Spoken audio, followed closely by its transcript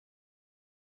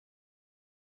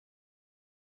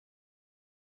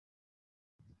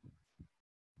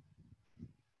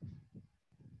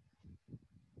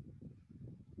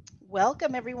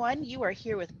Welcome everyone. You are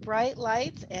here with Bright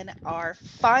Lights and our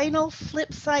final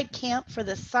Flipside camp for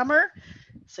the summer.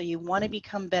 So you want to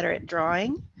become better at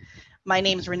drawing. My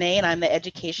name is Renee and I'm the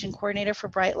education coordinator for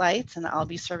Bright Lights, and I'll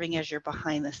be serving as your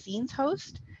behind the scenes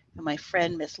host. And my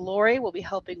friend Miss Lori will be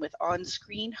helping with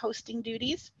on-screen hosting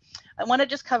duties. I want to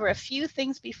just cover a few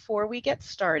things before we get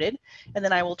started, and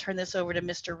then I will turn this over to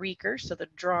Mr. Reeker so the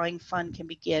drawing fun can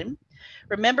begin.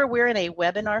 Remember, we're in a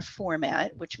webinar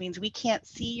format, which means we can't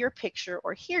see your picture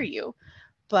or hear you,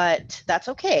 but that's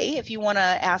okay. If you want to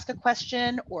ask a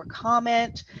question or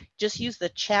comment, just use the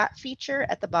chat feature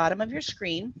at the bottom of your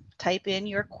screen. Type in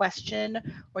your question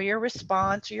or your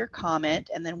response or your comment,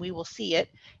 and then we will see it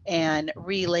and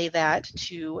relay that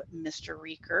to Mr.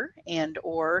 Reeker and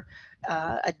or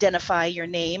identify your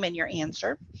name and your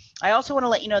answer. I also want to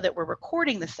let you know that we're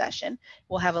recording the session.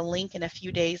 We'll have a link in a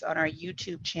few days on our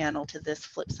YouTube channel to this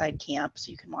Flipside camp so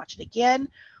you can watch it again,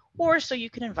 or so you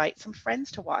can invite some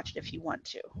friends to watch it if you want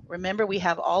to. Remember, we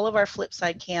have all of our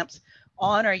Flipside camps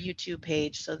on our YouTube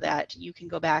page so that you can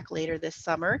go back later this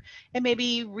summer and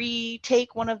maybe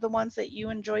retake one of the ones that you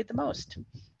enjoyed the most.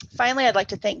 Finally, I'd like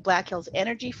to thank Black Hills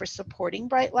Energy for supporting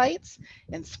Bright Lights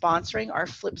and sponsoring our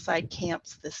Flipside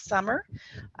camps this summer.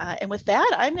 And with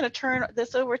that, I'm going to turn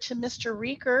this over to Mr.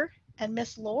 Reeker and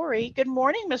Miss Lori. Good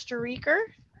morning, Mr. Reeker.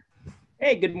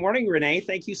 Hey, good morning, Renee.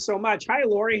 Thank you so much. Hi,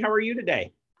 Lori. How are you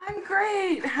today? I'm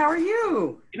great. How are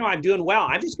you? I'm doing well.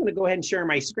 I'm just going to go ahead and share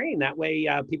my screen. That way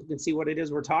people can see what it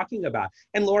is we're talking about.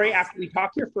 And Lori, after we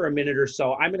talk here for a minute or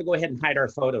so, I'm going to go ahead and hide our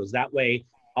photos. That way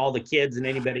all the kids and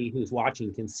anybody who's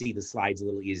watching can see the slides a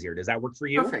little easier. Does that work for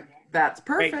you? Perfect. That's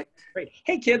perfect. Great.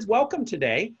 Hey, kids, welcome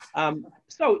today.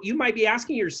 So you might be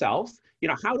asking yourself,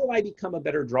 how do I become a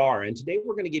better drawer? And today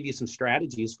we're going to give you some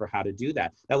strategies for how to do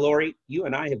that. Now, Lori, you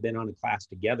and I have been on a class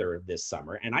together this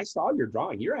summer, and I saw your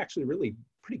drawing. You're actually really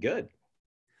pretty good.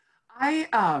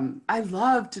 I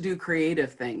love to do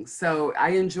creative things, so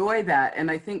I enjoy that.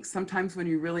 And I think sometimes when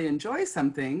you really enjoy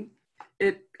something,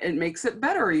 it makes it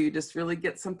better. Or you just really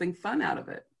get something fun out of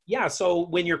it. Yeah. So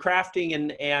when you're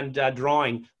crafting and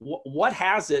drawing, what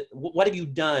have you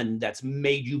done that's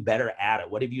made you better at it?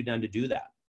 What have you done to do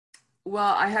that?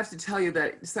 Well, I have to tell you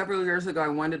that several years ago, I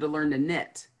wanted to learn to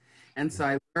knit. And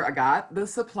so I got the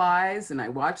supplies and I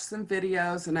watched some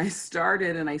videos and I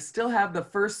started, and I still have the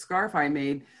first scarf I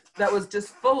made that was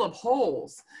just full of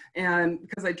holes. And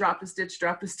because I dropped a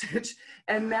stitch.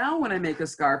 And now when I make a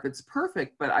scarf, it's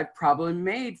perfect, but I probably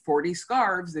made 40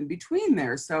 scarves in between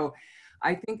there. So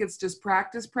I think it's just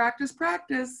practice, practice,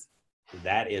 practice.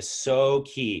 That is so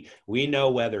key. We know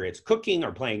whether it's cooking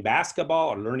or playing basketball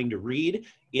or learning to read,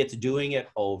 it's doing it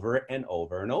over and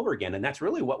over and over again. And that's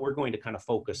really what we're going to kind of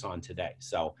focus on today.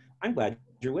 So I'm glad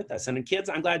you're with us. And kids,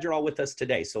 I'm glad you're all with us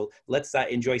today. So let's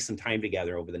enjoy some time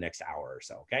together over the next hour or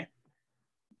so, okay?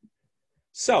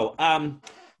 So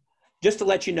just to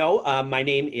let you know, my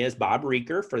name is Bob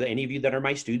Reeker. For any of you that are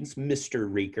my students, Mr.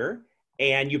 Reeker.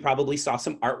 And you probably saw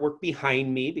some artwork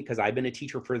behind me because I've been a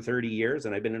teacher for 30 years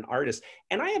and I've been an artist.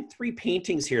 And I have 3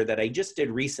 paintings here that I just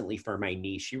did recently for my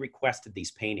niece. She requested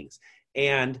these paintings.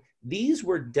 And these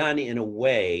were done in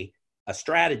a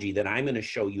strategy that I'm going to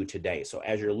show you today. So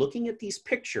as you're looking at these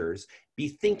pictures, be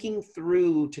thinking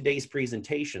through today's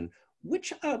presentation.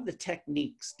 Which of the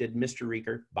techniques did Mr.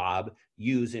 Reeker, Bob,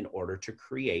 use in order to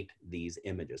create these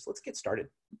images? Let's get started.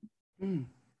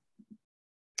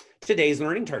 Today's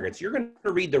learning targets. You're going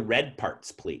to read the red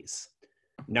parts, please.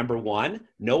 Number 1,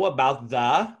 know about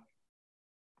the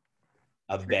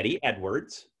of Betty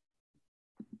Edwards.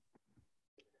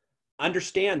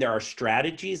 Understand there are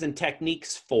strategies and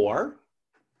techniques for.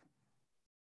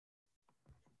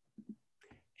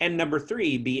 And number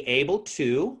 3, be able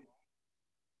to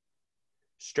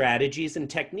strategies and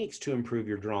techniques to improve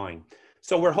your drawing.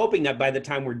 So we're hoping that by the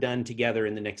time we're done together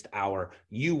in the next hour,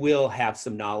 you will have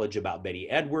some knowledge about Betty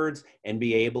Edwards and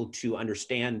be able to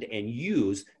understand and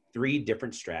use 3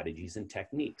 different strategies and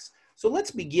techniques. So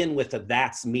let's begin with a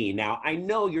that's me. Now, I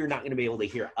know you're not going to be able to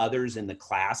hear others in the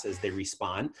class as they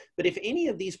respond, but if any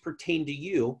of these pertain to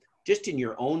you, just in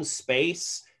your own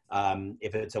space,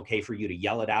 if it's okay for you to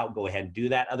yell it out, go ahead and do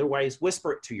that. Otherwise,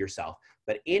 whisper it to yourself.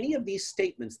 But any of these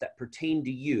statements that pertain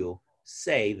to you,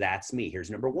 say that's me.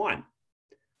 Here's number 1.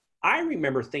 I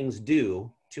remember things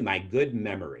due to my good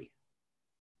memory.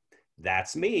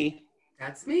 That's me.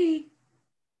 That's me.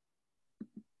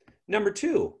 Number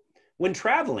 2, when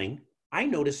traveling, I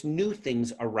notice new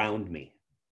things around me.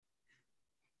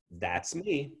 That's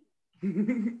me.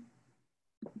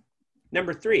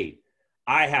 Number 3,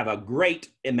 I have a great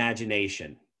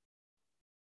imagination.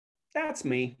 That's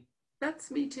me.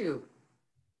 That's me too.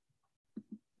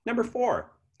 Number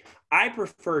 4, I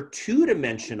prefer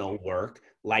two-dimensional work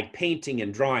like painting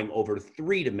and drawing over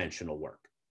three-dimensional work.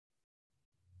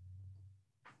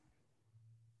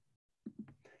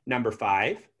 Number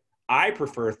 5, I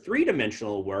prefer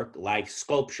three-dimensional work like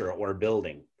sculpture or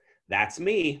building. That's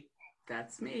me.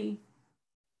 That's me.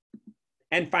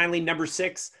 And finally, number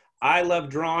 6, I love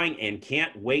drawing and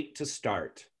can't wait to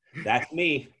start. That's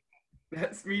me.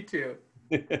 That's me too.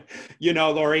 You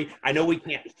know, Lori, I know we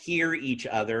can't hear each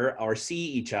other or see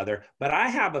each other, but I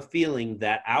have a feeling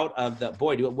that out of the,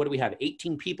 boy, what do we have,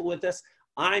 18 people with us?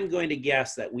 I'm going to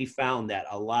guess that we found that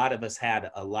a lot of us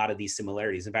had a lot of these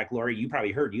similarities. In fact, Lori, you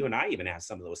probably heard, you and I even had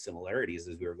some of those similarities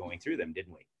as we were going through them,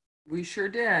 didn't we? We sure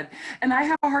did. And I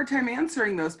have a hard time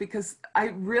answering those because I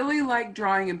really like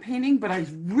drawing and painting, but I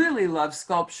really love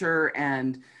sculpture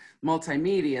and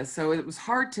multimedia. So it was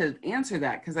hard to answer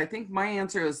that because I think my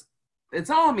answer is, it's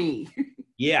all me.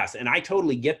 Yes, and I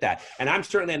totally get that. And I'm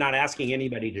certainly not asking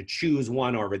anybody to choose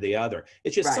one over the other.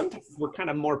 It's just sometimes we're kind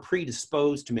of more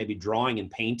predisposed to maybe drawing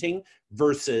and painting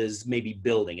versus maybe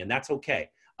building, and that's okay.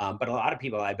 But a lot of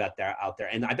people I bet they're out there,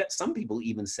 and I bet some people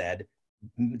even said,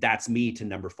 that's me to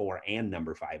number 4 and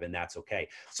number 5, and that's okay.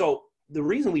 So the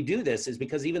reason we do this is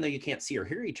because even though you can't see or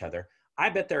hear each other, I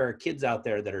bet there are kids out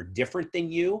there that are different than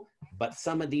you, but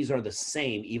some of these are the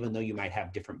same, even though you might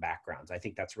have different backgrounds. I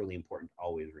think that's really important to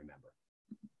always remember.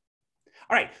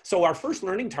 All right, so our first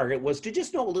learning target was to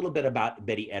just know a little bit about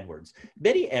Betty Edwards.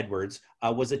 Betty Edwards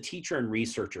was a teacher and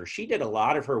researcher. She did a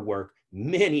lot of her work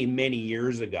many, many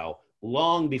years ago,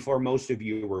 long before most of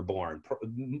you were born,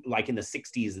 like in the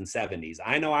 60s and 70s.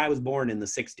 I know I was born in the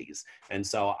 60s, and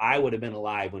so I would have been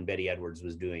alive when Betty Edwards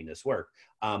was doing this work.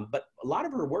 But a lot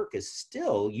of her work is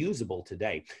still usable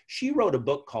today. She wrote a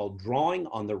book called Drawing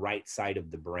on the Right Side of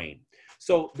the Brain.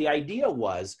 So the idea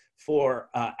was for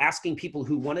asking people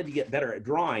who wanted to get better at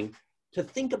drawing to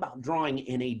think about drawing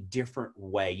in a different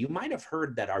way. You might have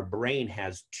heard that our brain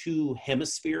has 2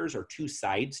 hemispheres or 2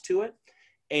 sides to it.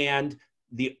 And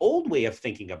the old way of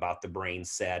thinking about the brain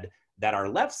said that our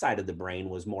left side of the brain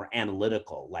was more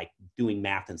analytical, like doing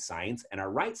math and science, and our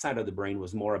right side of the brain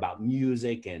was more about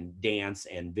music and dance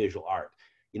and visual art.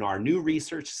 You know, our new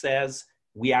research says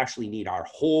we actually need our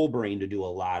whole brain to do a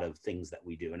lot of things that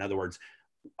we do. In other words,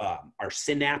 our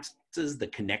synapses, the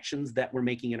connections that we're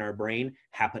making in our brain,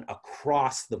 happen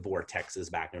across the vortexes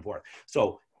back and forth.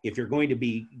 So if you're going to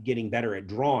be getting better at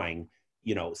drawing,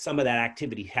 you know, some of that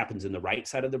activity happens in the right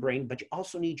side of the brain, but you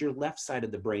also need your left side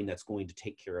of the brain that's going to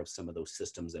take care of some of those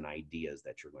systems and ideas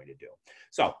that you're going to do.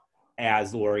 So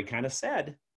as Lori kind of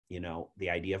said, you know, the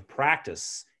idea of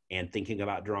practice and thinking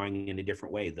about drawing in a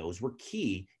different way, those were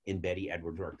key in Betty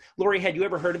Edwards' work. Lori, had you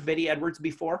ever heard of Betty Edwards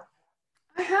before?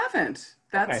 I haven't.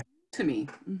 That's okay. To me.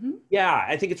 Mm-hmm. Yeah,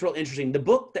 I think it's real interesting. The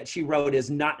book that she wrote is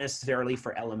not necessarily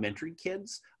for elementary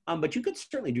kids, but you could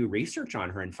certainly do research on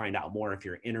her and find out more if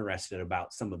you're interested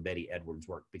about some of Betty Edwards'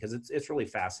 work, because it's really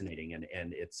fascinating and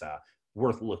it's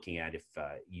worth looking at if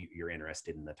you're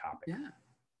interested in the topic.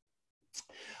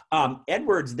 Yeah.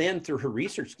 Edwards then, through her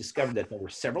research, discovered that there were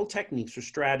several techniques or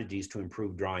strategies to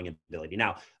improve drawing ability.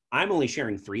 Now, I'm only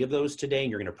sharing 3 of those today,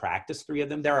 and you're going to practice 3 of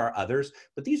them. There are others,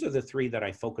 but these are the 3 that I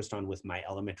focused on with my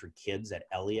elementary kids at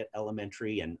Elliott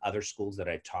Elementary and other schools that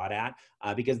I've taught at,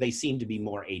 because they seem to be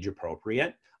more age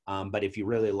appropriate. But if you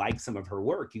really like some of her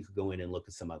work, you could go in and look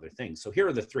at some other things. So here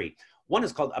are the 3. One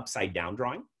is called upside down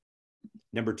drawing.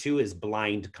 Number 2 is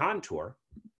blind contour.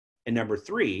 And number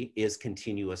 3 is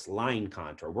continuous line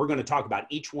contour. We're going to talk about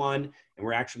each one, and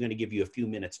we're actually going to give you a few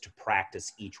minutes to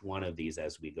practice each one of these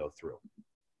as we go through.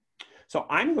 So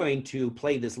I'm going to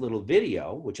play this little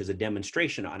video, which is a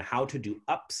demonstration on how to do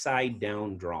upside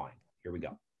down drawing. Here we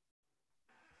go.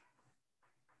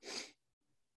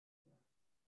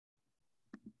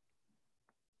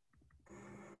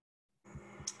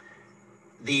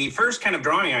 The first kind of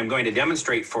drawing I'm going to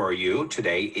demonstrate for you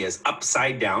today is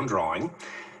upside down drawing.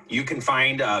 You can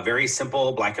find a very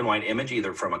simple black and white image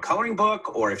either from a coloring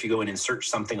book or if you go in and search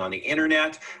something on the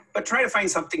internet, but try to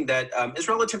find something that is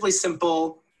relatively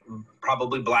simple,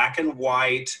 probably black and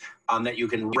white, that you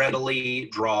can readily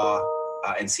draw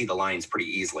and see the lines pretty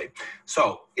easily.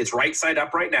 So it's right side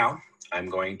up right now. I'm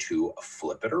going to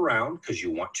flip it around because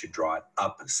you want to draw it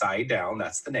upside down.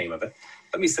 That's the name of it.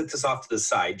 Let me set this off to the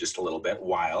side just a little bit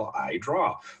while I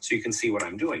draw so you can see what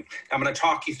I'm doing. I'm going to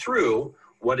talk you through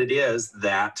what it is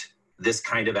that this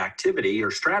kind of activity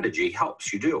or strategy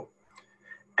helps you do.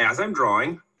 As I'm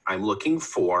drawing, I'm looking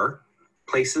for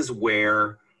places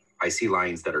where I see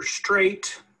lines that are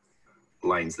straight,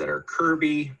 lines that are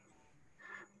curvy.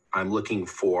 I'm looking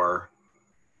for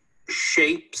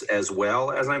shapes as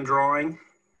well as I'm drawing.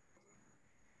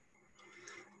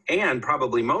 And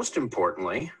probably most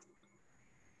importantly,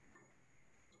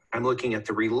 I'm looking at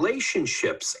the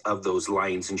relationships of those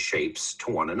lines and shapes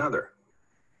to one another.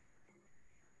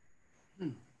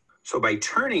 So by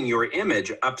turning your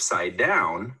image upside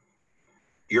down,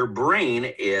 your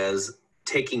brain is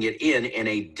taking it in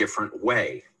a different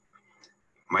way.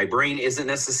 My brain isn't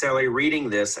necessarily reading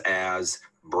this as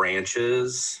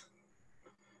branches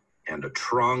and a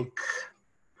trunk.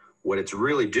 What it's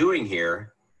really doing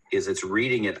here is it's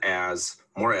reading it as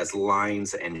more as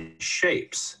lines and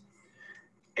shapes.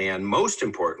 And most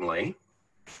importantly,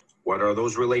 what are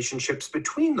those relationships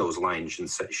between those lines and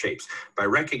shapes? By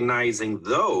recognizing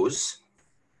those,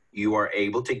 you are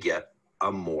able to get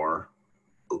a more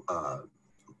of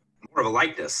a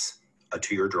likeness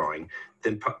to your drawing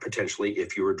than potentially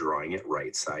if you were drawing it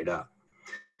right side up.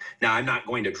 Now, I'm not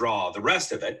going to draw the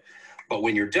rest of it, but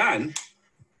when you're done,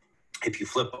 if you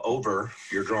flip over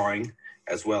your drawing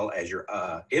as well as your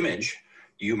image,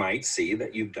 you might see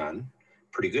that you've done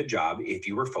a pretty good job if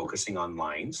you were focusing on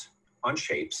lines, on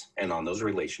shapes, and on those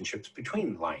relationships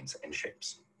between lines and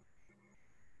shapes.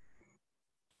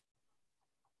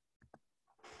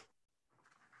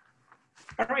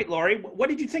 All right, Lori, what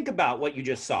did you think about what you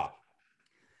just saw?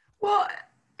 Well,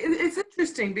 it's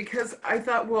interesting because I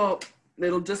thought, well,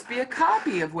 it'll just be a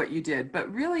copy of what you did,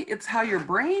 but really it's how your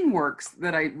brain works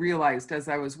that I realized as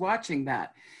I was watching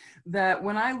that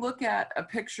when I look at a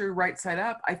picture right side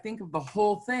up, I think of the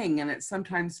whole thing and it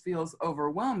sometimes feels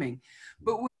overwhelming.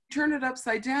 But when you turn it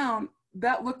upside down,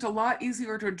 that looked a lot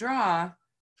easier to draw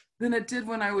than it did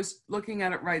when I was looking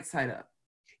at it right side up.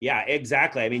 Yeah,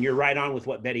 exactly. I mean, you're right on with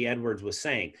what Betty Edwards was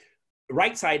saying.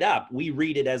 Right side up, we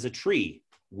read it as a tree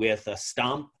with a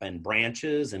stump and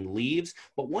branches and leaves.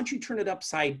 But once you turn it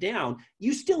upside down,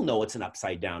 you still know it's an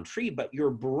upside down tree, but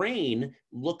your brain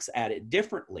looks at it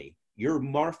differently. You're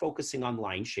more focusing on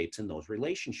line shapes and those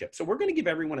relationships. So we're going to give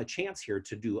everyone a chance here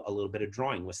to do a little bit of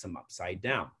drawing with some upside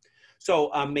down.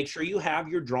 So make sure you have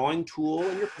your drawing tool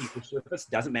and your paper surface.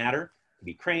 Doesn't matter. It could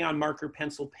be crayon, marker,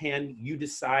 pencil, pen. You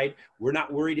decide. We're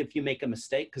not worried if you make a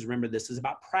mistake because remember, this is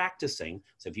about practicing.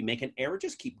 So if you make an error,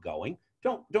 just keep going.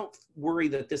 Don't worry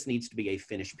that this needs to be a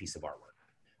finished piece of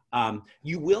artwork.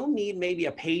 You will need maybe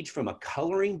a page from a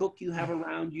coloring book you have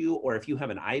around you, or if you have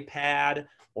an iPad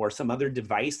or some other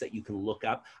device that you can look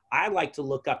up. I like to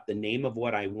look up the name of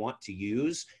what I want to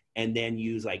use and then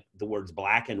use like the words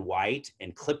black and white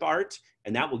and clip art,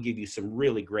 and that will give you some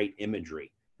really great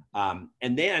imagery.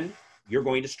 And then you're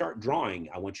going to start drawing.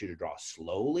 I want you to draw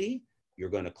slowly. You're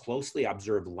going to closely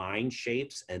observe line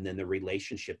shapes and then the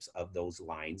relationships of those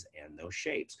lines and those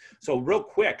shapes. So real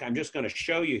quick, I'm just going to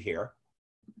show you here.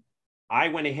 I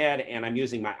went ahead and I'm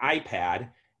using my iPad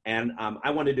and I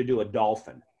wanted to do a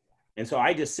dolphin. And so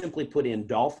I just simply put in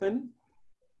dolphin,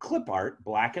 clip art,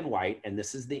 black and white, and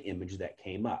this is the image that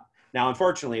came up. Now,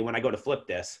 unfortunately, when I go to flip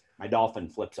this, my dolphin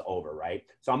flips over, right?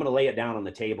 So I'm going to lay it down on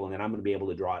the table and then I'm going to be able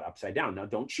to draw it upside down. Now,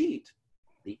 don't cheat.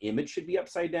 The image should be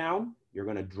upside down. You're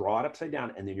going to draw it upside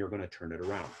down and then you're going to turn it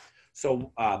around.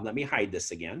 So let me hide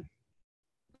this again.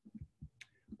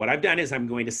 What I've done is I'm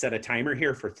going to set a timer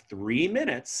here for 3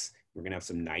 minutes. We're going to have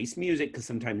some nice music because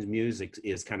sometimes music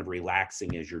is kind of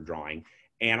relaxing as you're drawing.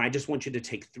 And I just want you to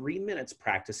take 3 minutes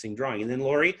practicing drawing. And then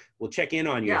Lori, we'll check in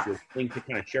on you if you're willing to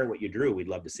kind of share what you drew. We'd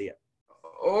love to see it.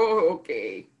 Oh,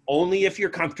 okay. Only if you're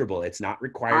comfortable. It's not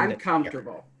required. I'm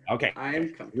comfortable. Okay. I am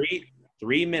comfortable.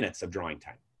 3 minutes of drawing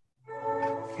time.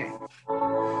 Okay.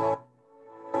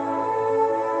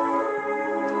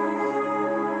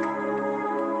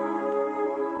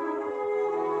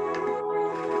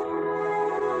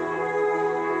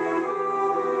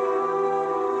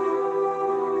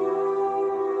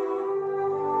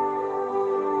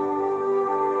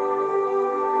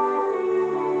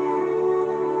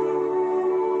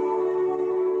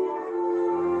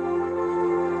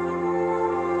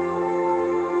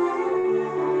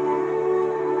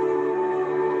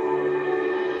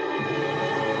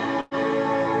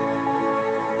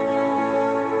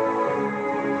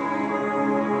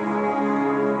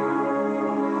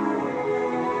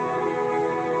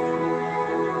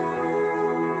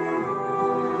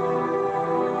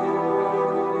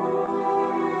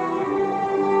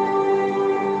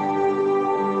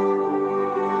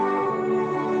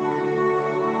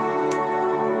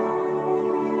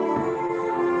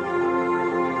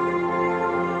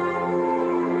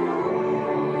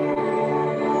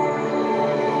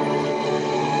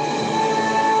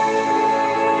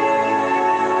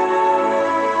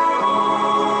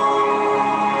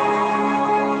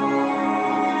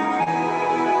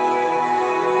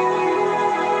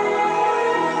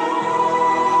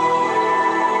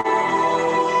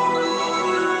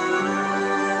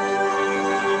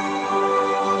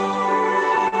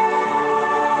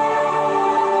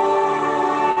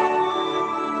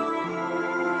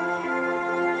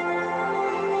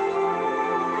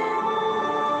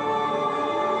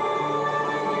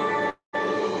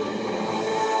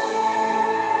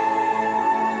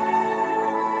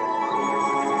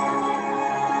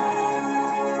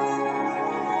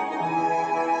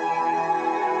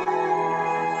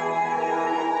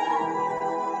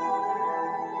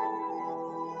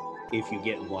 If you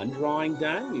get one drawing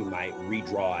done, you might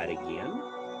redraw it again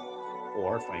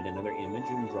or find another image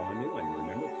and draw a new one.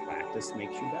 Remember, practice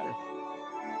makes you better.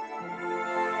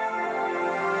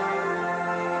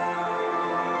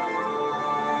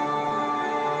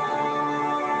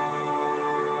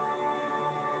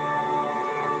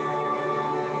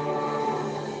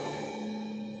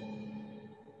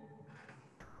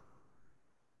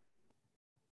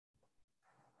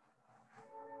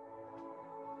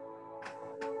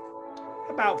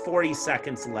 About 40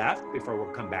 seconds left before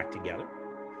we'll come back together.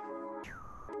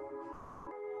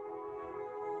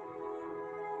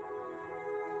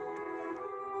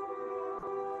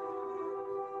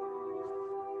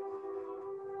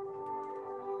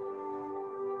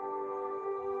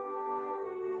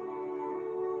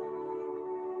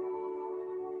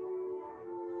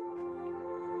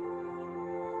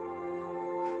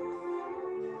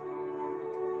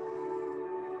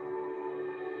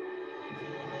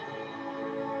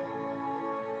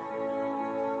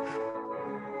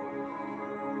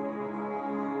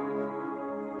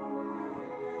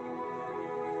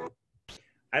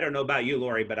 I don't know about you,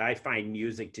 Lori, but I find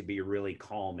music to be really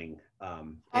calming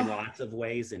in lots of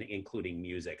ways, and including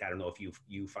music. I don't know if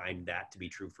you find that to be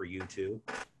true for you too.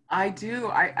 I do.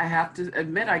 I have to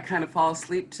admit, I kind of fall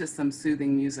asleep to some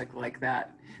soothing music like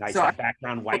that. Nice. So That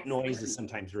background white noise is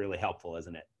sometimes really helpful,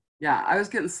 isn't it? Yeah, I was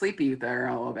getting sleepy there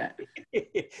a little bit.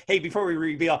 Hey, before we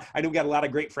reveal, I know we got a lot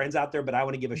of great friends out there, but I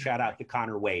want to give a shout out to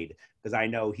Connor Wade, because I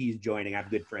know he's joining. I'm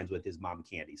good friends with his mom,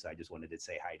 Candy. So I just wanted to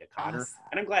say hi to Connor. Awesome.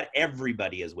 And I'm glad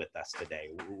everybody is with us today.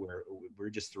 We're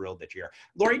just thrilled that you're here.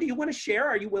 Lori, do you want to share?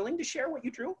 Are you willing to share what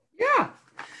you drew? Yeah.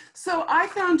 So I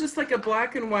found just like a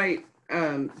black and white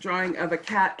drawing of a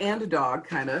cat and a dog,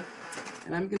 kind of.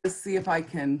 And I'm going to see if I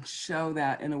can show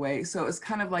that in a way. So it's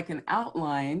kind of like an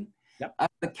outline. Yep.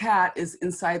 The cat is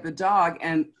inside the dog,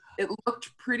 and it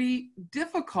looked pretty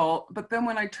difficult, but then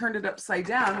when I turned it upside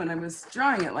down, when I was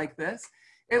drawing it like this,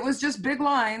 it was just big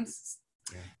lines.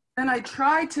 Yeah. Then I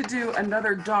tried to do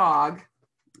another dog.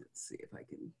 Let's see if I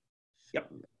can.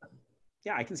 Yep.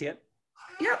 Yeah, I can see it.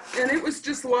 Yep, and it was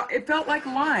just, it felt like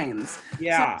lines.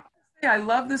 Yeah. So I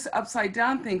love this upside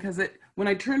down thing, because when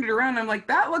I turned it around, I'm like,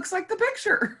 that looks like the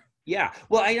picture. Yeah,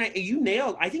 well, I think you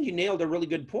nailed a really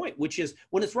good point, which is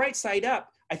when it's right side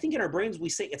up, I think in our brains, we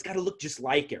say it's got to look just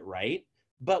like it, right?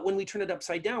 But when we turn it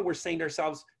upside down, we're saying to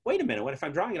ourselves, wait a minute, what if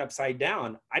I'm drawing it upside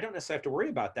down? I don't necessarily have to worry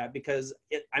about that because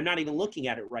I'm not even looking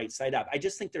at it right side up. I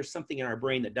just think there's something in our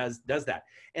brain that does that.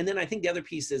 And then I think the other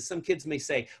piece is some kids may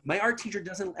say, my art teacher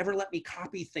doesn't ever let me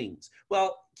copy things.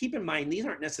 Well, keep in mind, these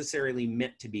aren't necessarily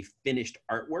meant to be finished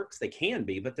artworks. They can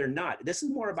be, but they're not. This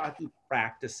is more about you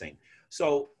practicing.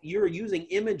 So you're using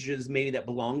images maybe that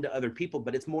belong to other people,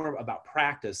 but it's more about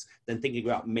practice than thinking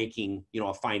about making,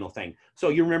 a final thing. So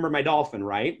you remember my dolphin,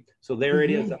 right? So there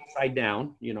it is upside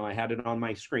down. I had it on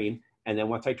my screen. And then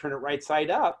once I turn it right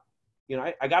side up,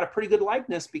 I got a pretty good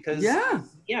likeness because,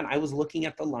 again, I was looking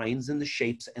at the lines and the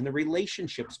shapes and the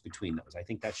relationships between those. I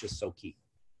think that's just so key.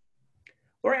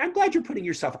 Lori, I'm glad you're putting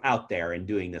yourself out there and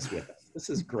doing this with us. This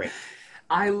is great.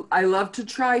 I love to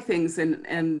try things,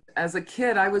 and as a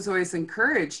kid, I was always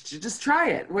encouraged to just try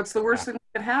it. What's the worst thing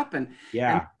that could happen?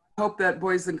 Yeah. And I hope that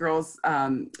boys and girls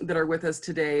that are with us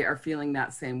today are feeling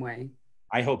that same way.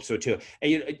 I hope so too.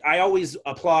 And I always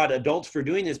applaud adults for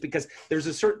doing this because there's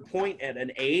a certain point at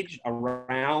an age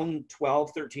around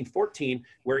 12, 13, 14,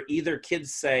 where either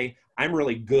kids say, I'm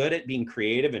really good at being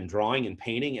creative and drawing and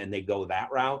painting, and they go that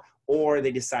route, or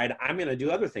they decide I'm going to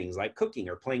do other things like cooking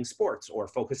or playing sports or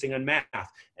focusing on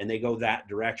math, and they go that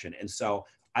direction. And so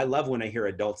I love when I hear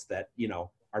adults that,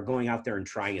 are going out there and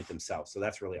trying it themselves. So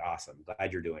that's really awesome.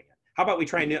 Glad you're doing it. How about we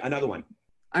try another one?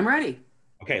 I'm ready.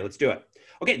 Okay, let's do it.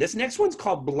 Okay, this next one's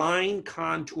called blind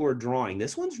contour drawing.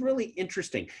 This one's really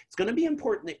interesting. It's going to be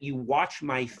important that you watch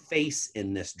my face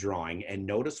in this drawing and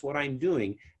notice what I'm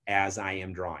doing as I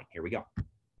am drawing. Here we go.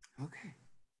 Okay.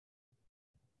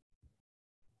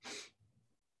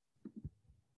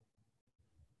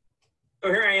 So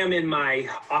here I am in my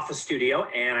office studio,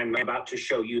 and I'm about to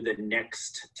show you the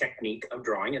next technique of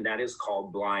drawing, and that is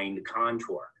called blind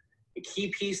contour. The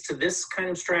key piece to this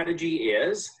kind of strategy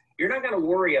is you're not going to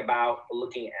worry about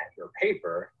looking at your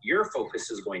paper. Your focus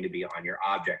is going to be on your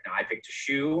object. Now, I picked a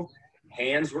shoe.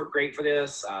 Hands work great for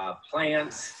this.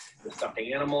 Plants, stuffed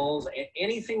animals,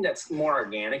 anything that's more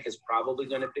organic is probably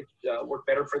going to work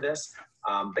better for this.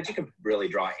 But you can really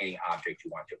draw any object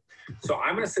you want to. So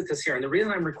I'm going to sit this here. And the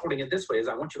reason I'm recording it this way is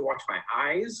I want you to watch my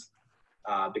eyes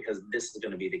because this is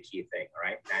going to be the key thing, all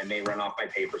right? I may run off my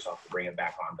paper, so I'll have to bring it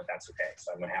back on, but that's okay.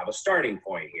 So I'm going to have a starting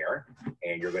point here,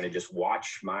 and you're going to just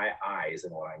watch my eyes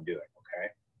and what I'm doing, okay?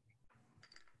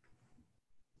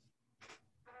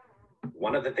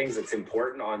 One of the things that's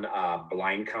important on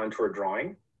blind contour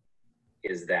drawing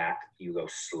is that you go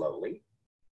slowly.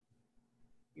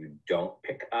 You don't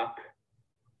pick up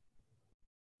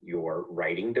your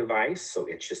writing device, so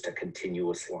it's just a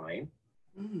continuous line.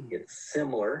 It's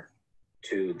similar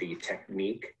to the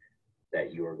technique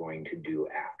that you are going to do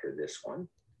after this one.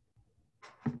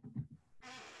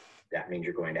 That means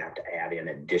you're going to have to add in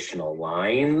additional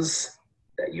lines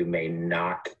that you may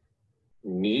not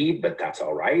need, but that's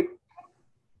all right,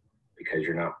 because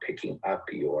you're not picking up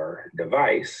your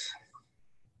device.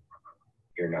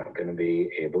 You're not going to be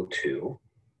able to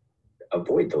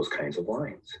avoid those kinds of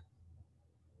lines.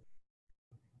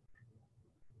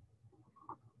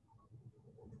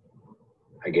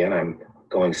 Again, I'm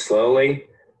going slowly.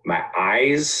 My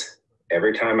eyes,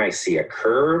 every time I see a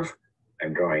curve,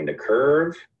 I'm drawing the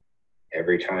curve.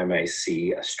 Every time I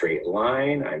see a straight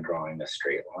line, I'm drawing a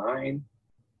straight line.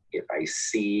 If I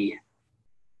see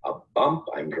a bump,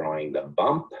 I'm drawing the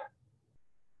bump.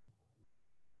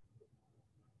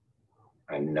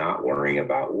 I'm not worrying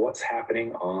about what's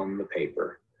happening on the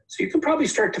paper. So you can probably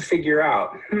start to figure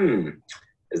out,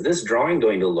 is this drawing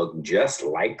going to look just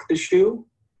like the shoe?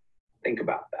 Think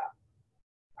about that.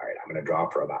 All right, I'm going to draw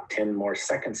for about 10 more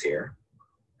seconds here,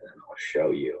 and then I'll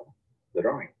show you the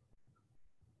drawing.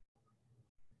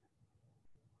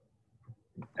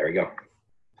 There we go.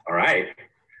 All right,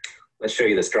 let's show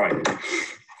you this drawing.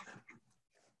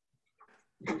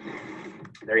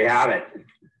 There you have it.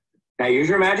 Now use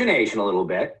your imagination a little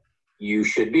bit. You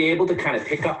should be able to kind of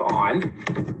pick up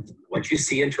on what you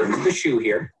see in terms of the shoe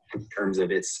here, in terms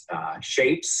of its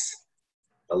shapes,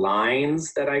 the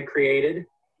lines that I created.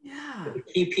 Yeah. The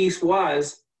key piece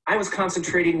was I was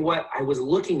concentrating what I was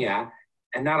looking at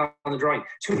and not on the drawing.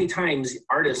 Too many times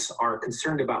artists are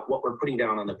concerned about what we're putting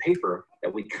down on the paper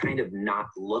that we kind of not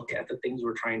look at the things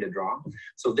we're trying to draw.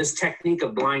 So this technique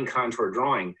of blind contour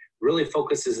drawing really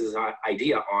focuses this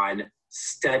idea on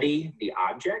study the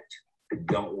object.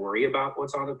 Don't worry about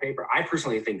what's on the paper. I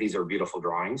personally think these are beautiful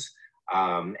drawings,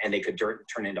 and they could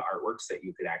turn into artworks that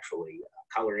you could actually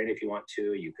color in if you want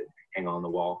to. You could hang on the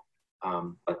wall,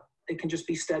 but they can just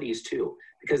be studies too,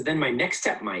 because then my next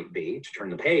step might be to turn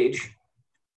the page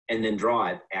and then draw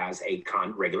it as a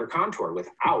regular contour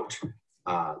without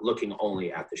looking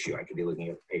only at the shoe. I could be looking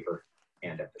at the paper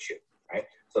and at the shoe, right?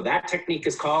 So that technique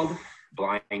is called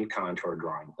blind contour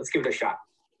drawing. Let's give it a shot.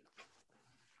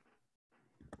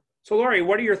 So Lori,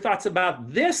 what are your thoughts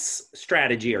about this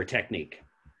strategy or technique?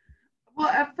 Well,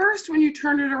 at first when you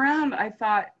turned it around, I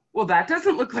thought, well, that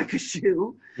doesn't look like a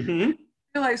shoe. Mm-hmm.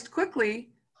 I realized quickly,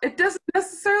 it doesn't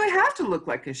necessarily have to look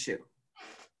like a shoe.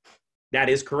 That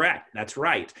is correct. That's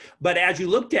right. But as you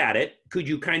looked at it, could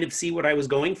you kind of see what I was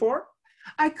going for?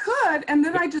 I could, and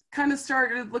then I just kind of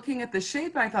started looking at the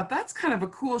shape, and I thought, that's kind of a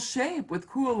cool shape with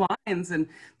cool lines, and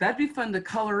that'd be fun to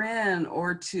color in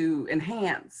or to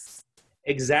enhance.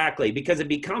 Exactly, because it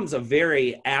becomes a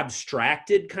very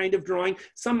abstracted kind of drawing.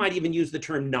 Some might even use the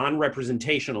term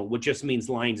non-representational, which just means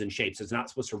lines and shapes. It's not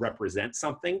supposed to represent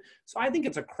something. So I think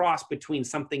it's a cross between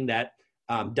something that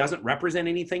doesn't represent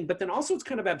anything, but then also it's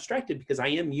kind of abstracted because I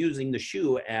am using the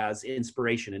shoe as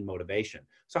inspiration and motivation.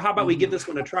 So how about we give this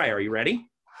one a try? Are you ready?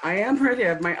 I am ready. I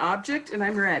have my object and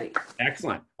I'm ready.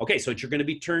 Excellent. Okay, so you're going to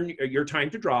be your time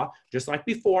to draw, just like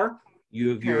before.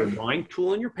 You have your drawing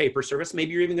tool and your paper surface.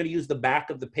 Maybe you're even going to use the back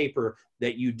of the paper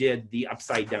that you did the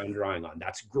upside down drawing on.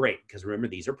 That's great, because remember,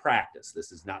 these are practice.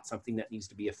 This is not something that needs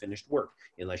to be a finished work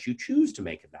unless you choose to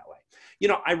make it that way. You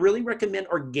know, I really recommend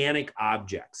organic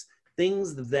objects,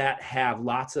 things that have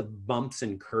lots of bumps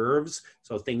and curves.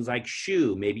 So things like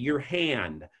shoe, maybe your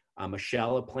hand, a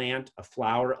shell, a plant, a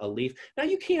flower, a leaf. Now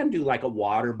you can do like a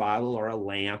water bottle or a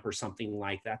lamp or something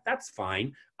like that. That's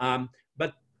fine.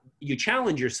 But you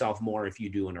challenge yourself more if you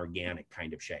do an organic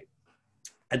kind of shape.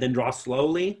 And then draw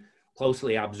slowly,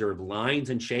 closely observe lines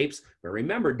and shapes. But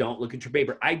remember, don't look at your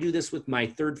paper. I do this with my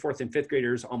 3rd, 4th, and 5th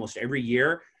graders almost every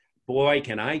year. Boy,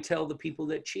 can I tell the people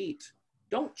that cheat.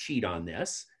 Don't cheat on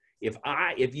this.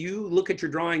 If you look at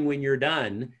your drawing when you're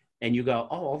done and you go,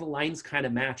 oh, all the lines kind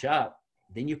of match up,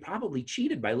 then you probably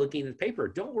cheated by looking at the paper.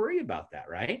 Don't worry about that,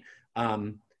 right?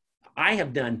 I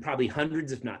have done probably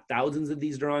hundreds, if not thousands of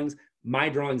these drawings. My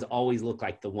drawings always look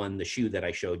like the shoe that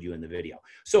I showed you in the video.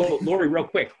 So Lori, real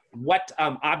quick, what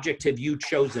object have you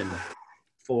chosen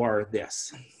for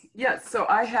this? Yeah, so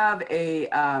I have a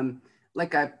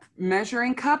like a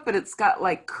measuring cup, but it's got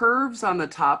like curves on the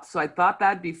top. So I thought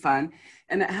that'd be fun.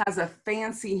 And it has a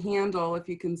fancy handle, if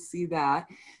you can see that.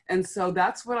 And so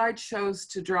that's what I chose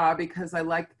to draw because I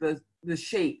like the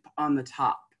shape on the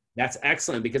top. That's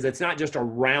excellent, because it's not just a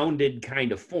rounded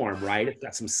kind of form, right? It's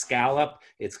got some scallop,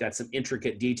 it's got some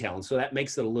intricate detail. And so that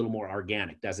makes it a little more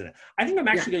organic, doesn't it? I think I'm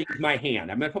actually going to use my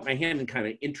hand. I'm going to put my hand in kind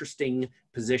of an interesting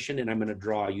position, and I'm going to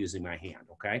draw using my hand,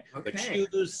 okay? But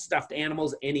shoes, stuffed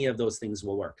animals, any of those things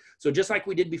will work. So just like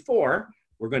we did before,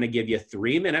 we're going to give you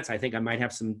 3 minutes. I think I might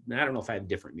have some, I don't know if I have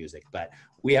different music, but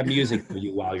we have music for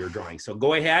you while you're drawing. So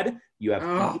go ahead. You have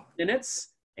 5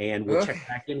 minutes, and we'll check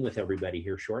back in with everybody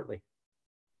here shortly.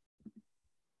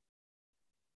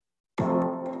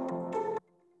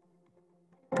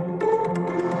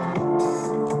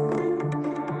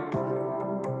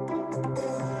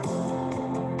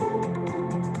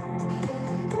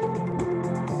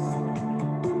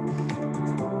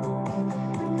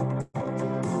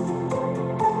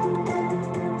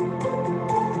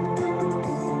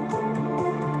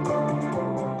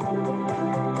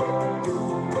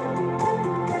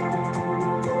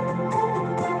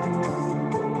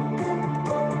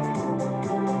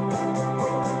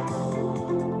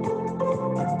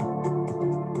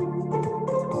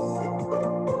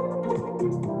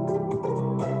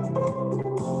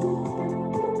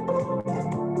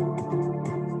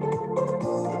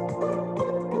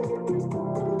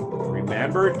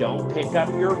 Remember, don't pick up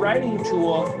your writing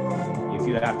tool. If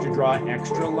you have to draw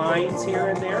extra lines here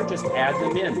and there, just add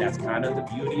them in. That's kind of the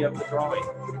beauty of the drawing.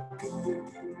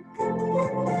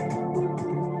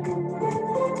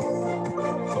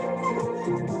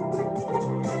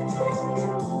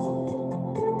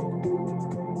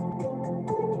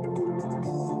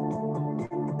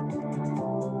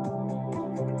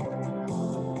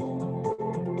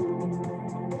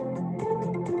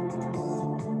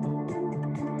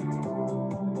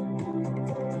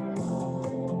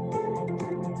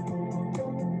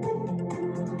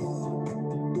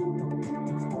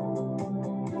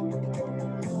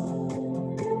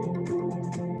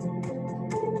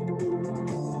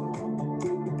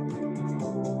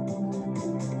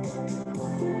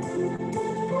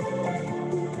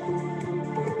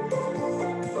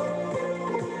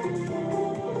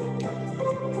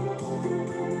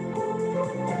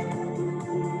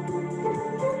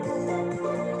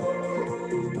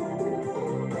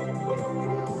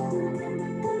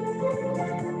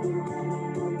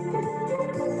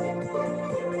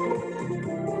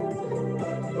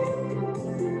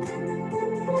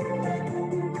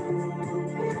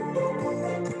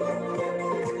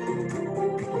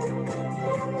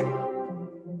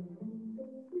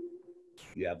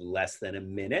 You have less than a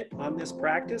minute on this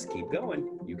practice. Keep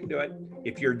going. You can do it.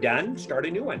 If you're done, start a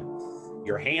new one.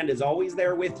 Your hand is always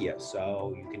there with you,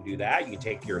 so you can do that. You can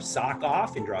take your sock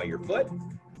off and draw your foot.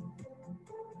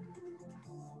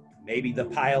 Maybe the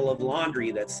pile of laundry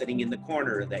that's sitting in the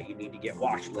corner that you need to get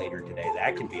washed later today.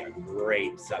 That can be a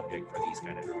great subject for these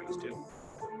kind of drawings too.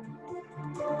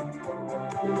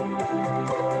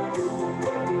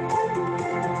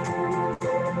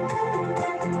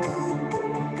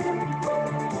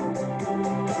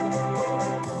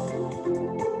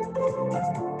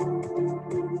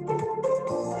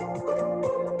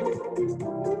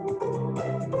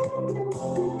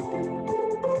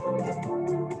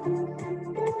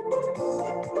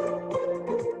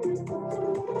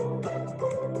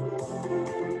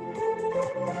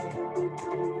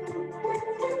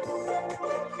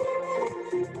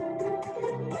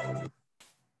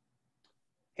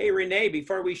 Hey, Renee,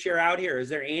 before we share out here, is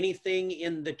there anything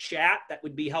in the chat that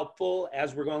would be helpful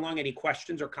as we're going along? Any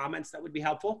questions or comments that would be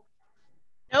helpful?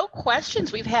 No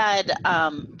questions. We've had,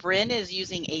 Bryn is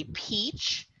using a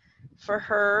peach for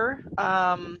her,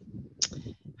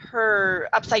 her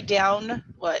upside down,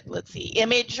 let's see,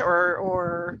 image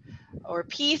or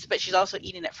piece, but she's also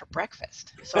eating it for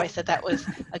breakfast. So I said that was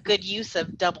a good use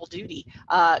of double duty.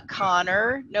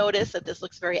 Connor noticed that this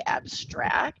looks very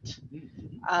abstract.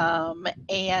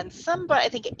 And somebody, I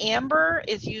think Amber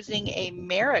is using a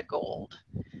marigold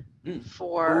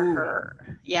for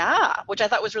her. Yeah, which I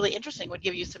thought was really interesting, would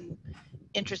give you some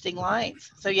interesting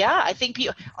lines. So yeah, I think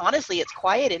people, honestly, it's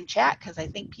quiet in chat because I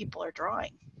think people are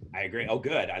drawing. I agree. Oh,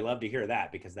 good. I love to hear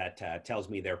that, because that tells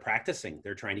me they're practicing.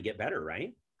 They're trying to get better,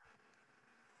 right?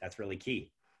 That's really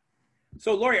key.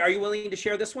 So Lori, are you willing to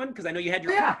share this one? Because I know you had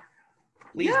your cup.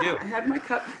 Please do. I had my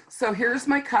cup. So here's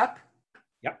my cup.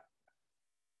 Yep.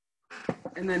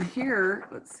 And then here,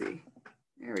 let's see.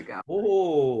 There we go.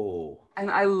 Oh. And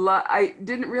I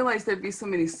didn't realize there'd be so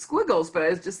many squiggles, but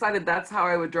I decided that's how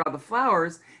I would draw the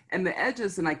flowers and the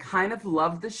edges, and I kind of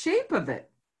love the shape of it.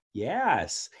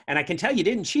 Yes. And I can tell you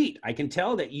didn't cheat. I can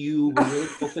tell that you were really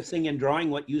focusing and drawing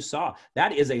what you saw.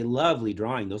 That is a lovely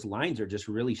drawing. Those lines are just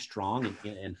really strong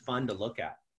and fun to look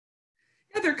at.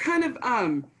 Yeah, they're kind of,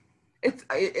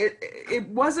 it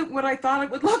wasn't what I thought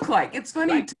it would look like. It's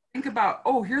funny Right. to think about,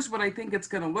 oh, here's what I think it's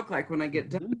going to look like when I get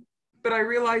done. Mhm. But I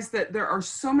realized that there are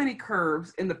so many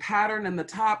curves in the pattern and the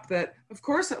top that, of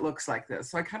course, it looks like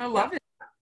this. So I kind of love it.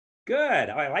 Good.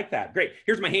 Oh, I like that. Great.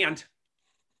 Here's my hand.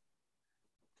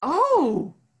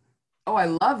 Oh, I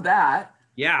love that.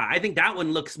 Yeah, I think that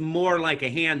one looks more like a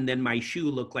hand than my shoe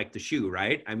looked like the shoe,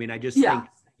 right? I mean, I just Yeah.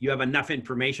 think you have enough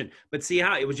information. But see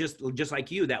how it was just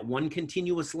like you, that one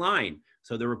continuous line.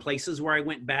 So there were places where I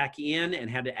went back in and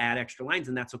had to add extra lines,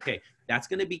 and that's okay. That's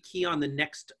going to be key on the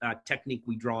next technique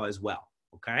we draw as well,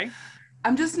 okay?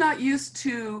 I'm just not used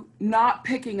to not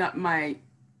picking up my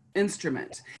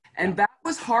instrument. And that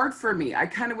was hard for me. I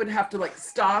kind of would have to like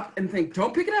stop and think,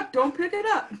 don't pick it up, don't pick it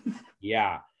up.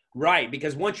 Yeah, right.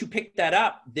 Because once you pick that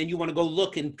up, then you want to go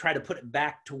look and try to put it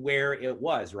back to where it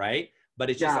was, right? But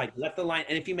it's just like, let the line,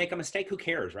 and if you make a mistake, who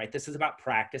cares, right? This is about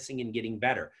practicing and getting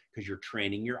better because you're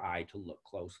training your eye to look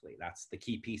closely. That's the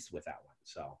key piece with that one.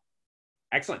 So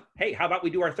excellent. Hey, how about we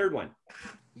do our third one?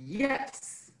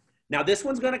 Yes. Now this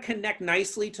one's going to connect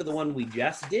nicely to the one we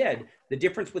just did. The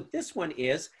difference with this one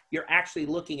is you're actually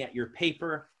looking at your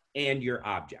paper and your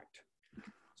object.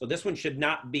 So this one should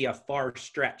not be a far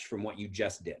stretch from what you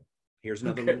just did. Here's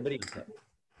another little video clip.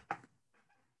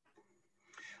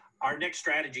 Our next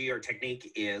strategy or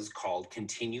technique is called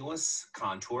continuous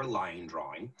contour line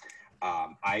drawing.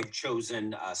 I've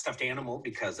chosen stuffed animal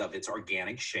because of its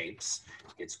organic shapes,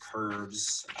 its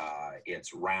curves,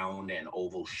 its round and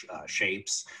oval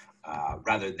shapes,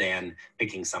 rather than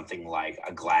picking something like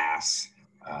a glass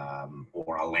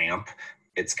or a lamp.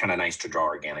 It's kind of nice to draw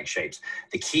organic shapes.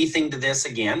 The key thing to this,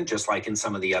 again, just like in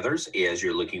some of the others, is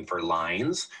you're looking for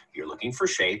lines, you're looking for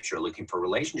shapes, you're looking for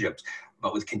relationships.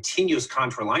 But with continuous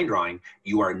contour line drawing,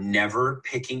 you are never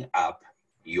picking up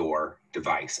your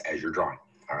device as you're drawing,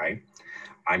 all right?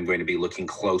 I'm going to be looking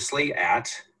closely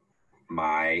at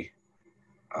my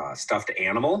stuffed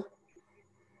animal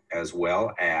as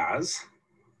well as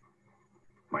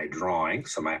my drawing.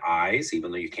 So my eyes,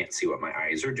 even though you can't see what my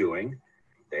eyes are doing,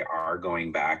 they are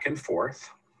going back and forth.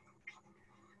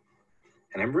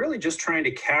 And I'm really just trying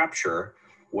to capture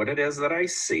what it is that I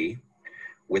see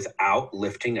without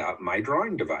lifting up my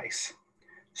drawing device.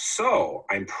 So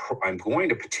I'm going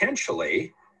to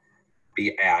potentially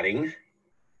be adding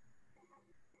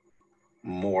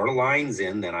more lines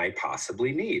in than I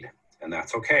possibly need. And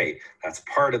that's okay. That's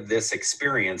part of this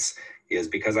experience, is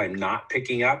because I'm not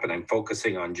picking up and I'm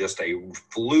focusing on just a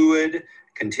fluid,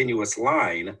 continuous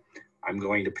line, I'm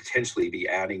going to potentially be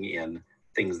adding in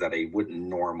things that I wouldn't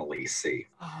normally see.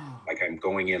 Like I'm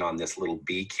going in on this little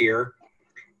beak here,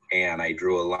 and I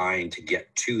drew a line to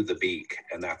get to the beak,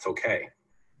 and that's okay.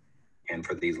 And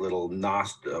for these little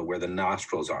where the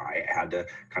nostrils are, I had to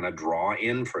kind of draw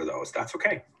in for those. That's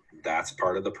okay. That's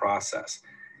part of the process.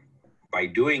 By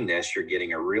doing this, you're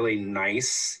getting a really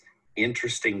nice,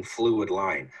 interesting, fluid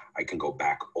line. I can go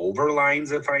back over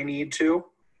lines if I need to,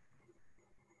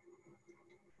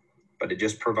 but it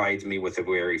just provides me with a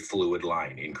very fluid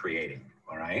line in creating,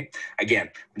 all right? Again,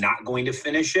 not going to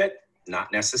finish it,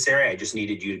 not necessary. I just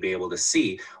needed you to be able to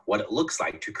see what it looks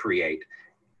like to create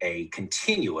a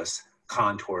continuous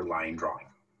contour line drawing.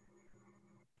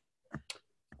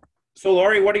 So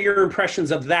Lori, what are your impressions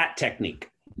of that technique?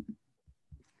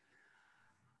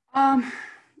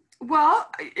 Well,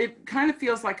 it kind of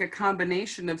feels like a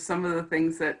combination of some of the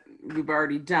things that we've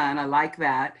already done. I like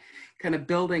that, kind of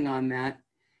building on that.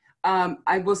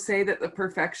 I will say that the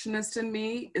perfectionist in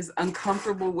me is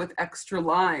uncomfortable with extra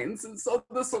lines. And so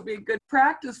this will be a good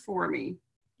practice for me.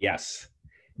 Yes.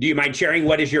 Do you mind sharing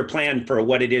what is your plan for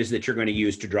what it is that you're going to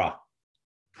use to draw?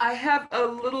 I have a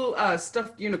little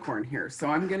stuffed unicorn here, so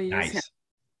I'm going to use him.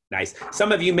 Nice.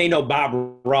 Some of you may know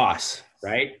Bob Ross,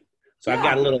 right? So I've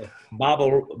got a little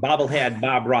bobblehead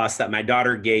Bob Ross that my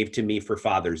daughter gave to me for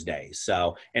Father's Day.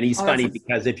 So, and he's funny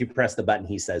because if you press the button,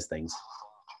 he says things.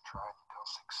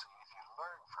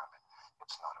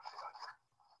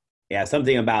 Yeah,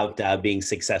 something about being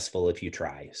successful if you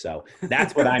try. So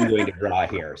that's what I'm going to draw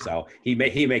here. So he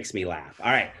makes me laugh.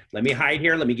 All right, let me hide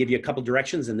here. Let me give you a couple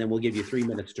directions, and then we'll give you 3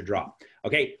 minutes to draw.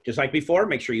 Okay, just like before,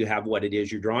 make sure you have what it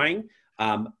is you're drawing.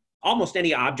 Almost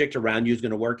any object around you is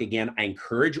going to work. Again, I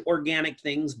encourage organic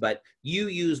things, but you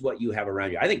use what you have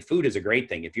around you. I think food is a great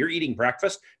thing. If you're eating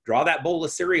breakfast, draw that bowl of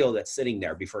cereal that's sitting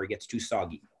there before it gets too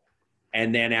soggy.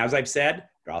 And then, as I've said,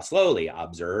 draw slowly,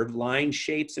 observe lines,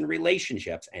 shapes, and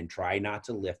relationships, and try not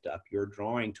to lift up your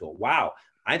drawing tool. Wow,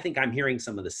 I think I'm hearing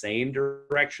some of the same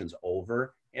directions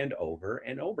over and over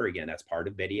and over again. That's part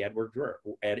of Betty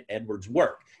Edwards'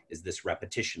 work, is this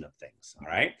repetition of things, all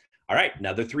right? All right,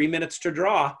 another 3 minutes to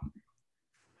draw.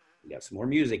 We have some more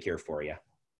music here for you.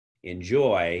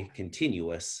 Enjoy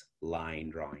continuous line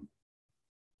drawing.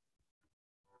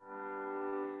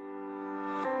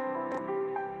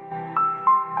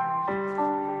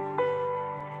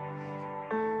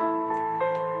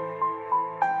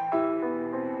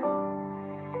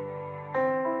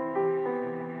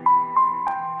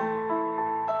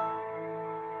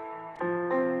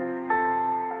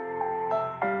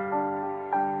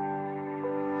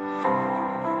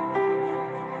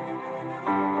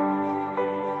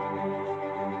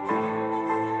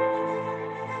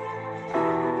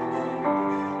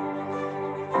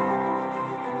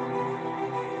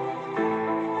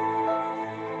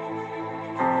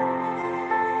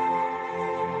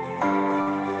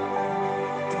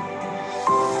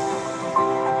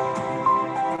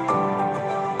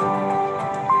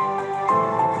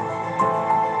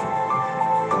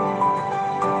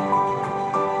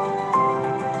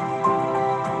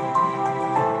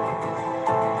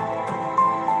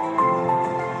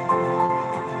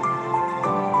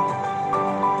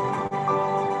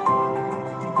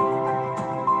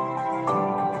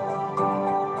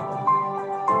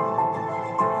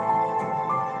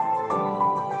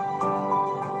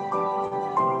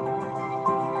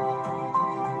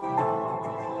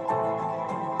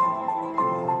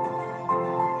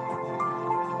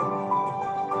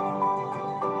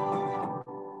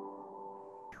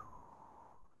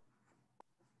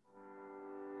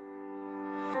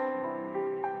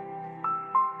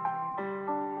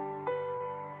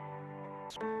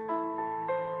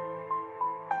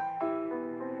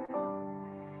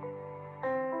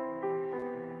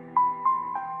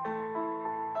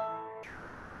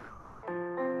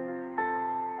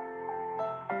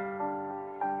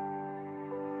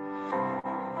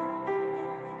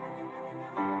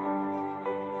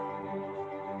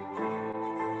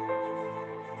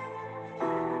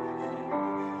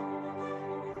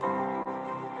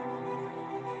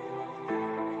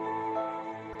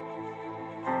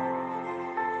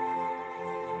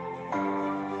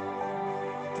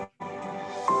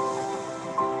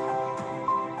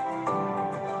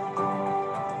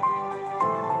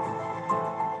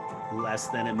 Less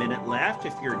than a minute left.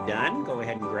 If you're done, go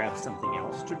ahead and grab something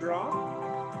else to draw.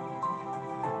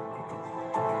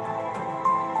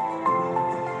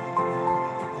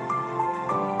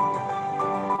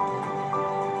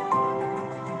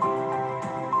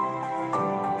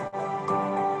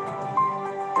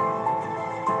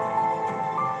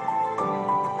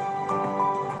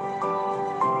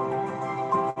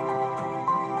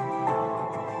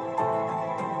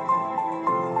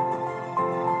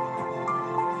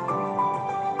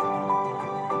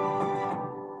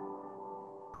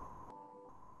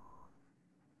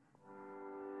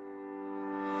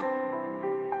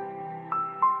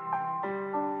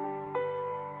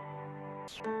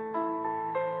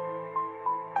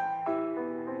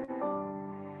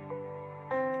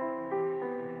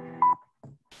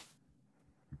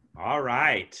 All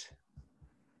right.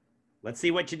 Let's see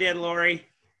what you did, Lori.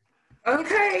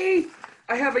 Okay,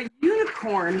 I have a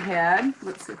unicorn head.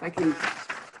 Let's see if I can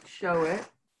show it.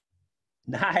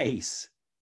 Nice.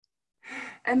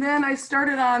 And then I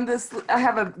started on this, I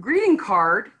have a greeting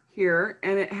card here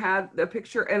and it had the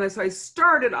picture. And so I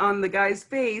started on the guy's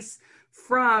face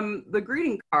from the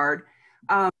greeting card,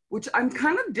 which I'm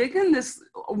kind of digging this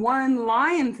one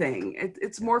line thing.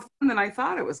 It's more fun than I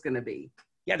thought it was going to be.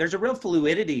 Yeah, there's a real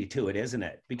fluidity to it, isn't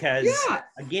it? Because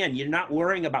again, you're not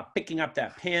worrying about picking up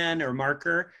that pen or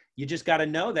marker. You just got to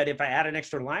know that if I add an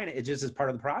extra line, it just is part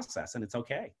of the process and it's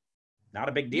okay. Not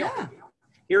a big deal. Yeah.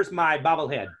 Here's my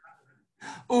bobblehead.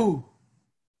 Ooh.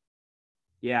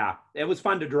 Yeah, it was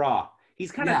fun to draw.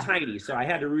 He's kind of tiny, so I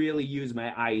had to really use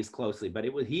my eyes closely, but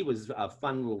he was a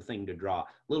fun little thing to draw.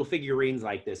 Little figurines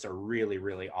like this are really,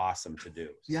 really awesome to do.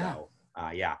 Yeah. So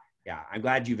yeah, I'm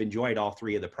glad you've enjoyed all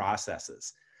three of the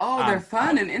processes. Oh, they're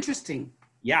fun and interesting.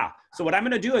 Yeah, so what I'm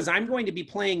gonna do is I'm going to be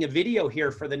playing a video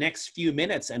here for the next few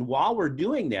minutes, and while we're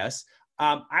doing this,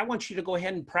 I want you to go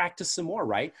ahead and practice some more,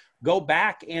 right? Go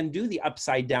back and do the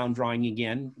upside down drawing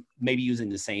again, maybe using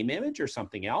the same image or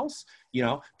something else. You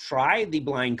know, try the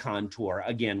blind contour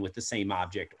again with the same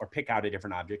object, or pick out a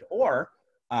different object, or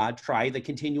try the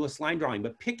continuous line drawing,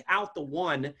 but pick out the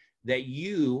one that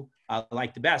you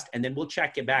like the best, and then we'll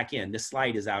check it back in. This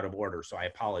slide is out of order, so I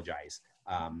apologize.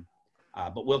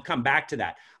 But we'll come back to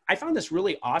that. I found this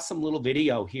really awesome little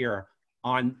video here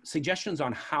on suggestions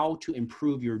on how to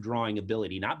improve your drawing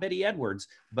ability. Not Betty Edwards,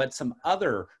 but some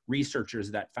other researchers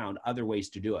that found other ways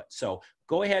to do it. So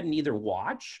go ahead and either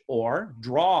watch or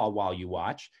draw while you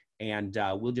watch, and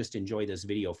we'll just enjoy this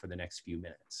video for the next few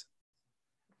minutes.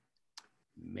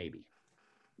 Maybe.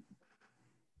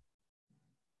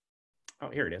 Oh,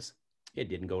 here it is. It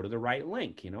didn't go to the right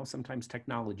link. You know, sometimes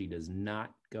technology does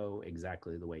not go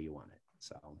exactly the way you want it.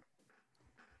 So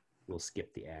we'll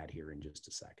skip the ad here in just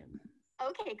a second.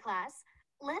 Okay, class,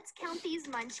 let's count these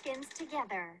munchkins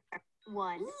together.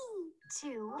 1,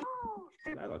 2,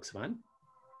 3. That looks fun.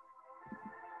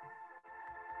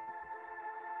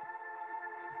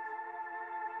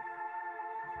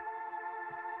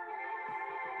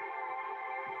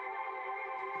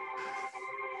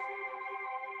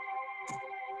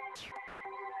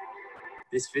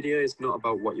 This video is not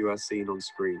about what you are seeing on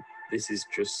screen. This is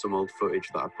just some old footage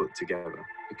that I put together,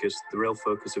 because the real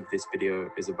focus of this video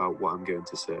is about what I'm going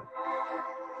to say.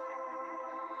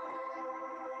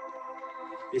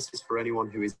 This is for anyone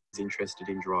who is interested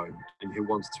in drawing and who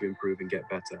wants to improve and get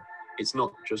better. It's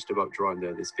not just about drawing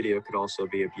though. This video could also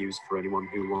be of use for anyone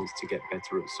who wants to get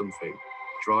better at something.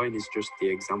 Drawing is just the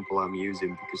example I'm using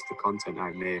because the content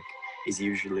I make is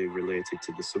usually related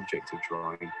to the subject of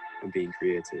drawing and being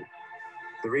creative.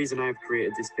 The reason I have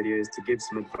created this video is to give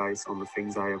some advice on the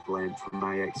things I have learned from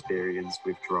my experience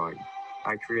with drawing.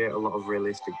 I create a lot of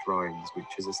realistic drawings,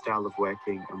 which is a style of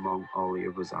working among all the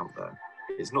others out there.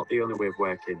 It's not the only way of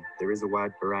working. There is a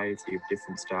wide variety of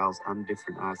different styles and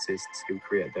different artists who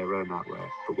create their own artwork.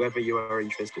 But whether you are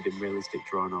interested in realistic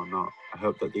drawing or not, I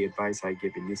hope that the advice I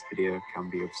give in this video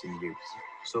can be of some use.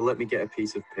 So let me get a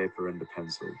piece of paper and a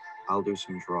pencil. I'll do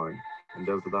some drawing, and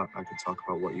over that I can talk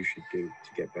about what you should do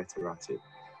to get better at it.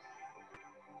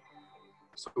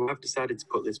 So I've decided to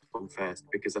put this one first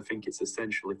because I think it's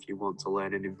essential if you want to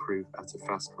learn and improve at a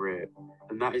fast rate,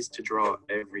 and that is to draw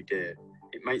every day.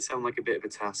 It might sound like a bit of a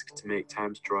task to make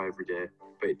time to draw every day,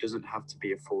 but it doesn't have to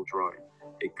be a full drawing.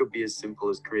 It could be as simple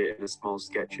as creating a small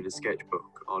sketch in a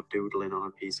sketchbook or doodling on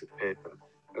a piece of paper.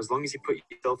 As long as you put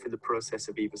yourself in the process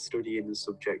of either studying the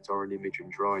subject or an image and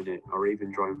drawing it, or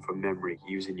even drawing from memory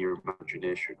using your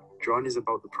imagination. Drawing is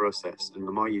about the process, and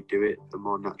the more you do it, the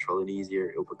more natural and easier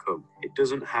it will become. It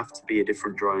doesn't have to be a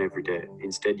different drawing every day.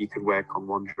 Instead, you could work on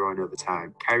one drawing over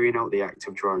time. Carrying out the act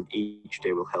of drawing each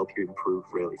day will help you improve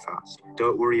really fast.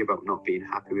 Don't worry about not being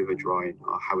happy with a drawing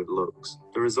or how it looks.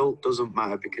 The result doesn't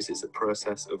matter because it's a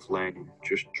process of learning.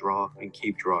 Just draw and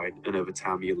keep drawing, and over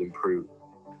time you'll improve.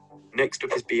 Next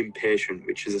up is being patient,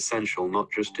 which is essential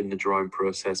not just in the drawing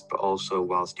process, but also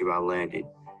whilst you are learning.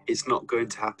 It's not going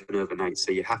to happen overnight,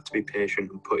 so you have to be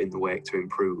patient and put in the work to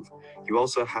improve. You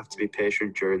also have to be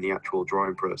patient during the actual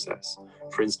drawing process.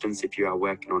 For instance, if you are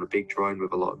working on a big drawing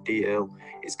with a lot of detail,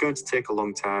 it's going to take a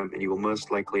long time and you will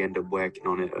most likely end up working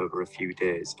on it over a few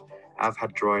days. I've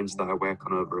had drawings that I work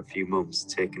on over a few months,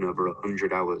 taking over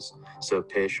 100 hours, so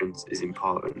patience is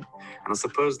important. And I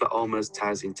suppose that almost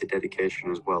ties into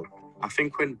dedication as well. I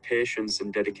think when patience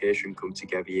and dedication come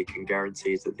together, you can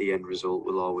guarantee that the end result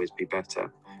will always be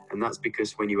better. And that's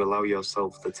because when you allow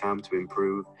yourself the time to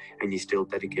improve and you still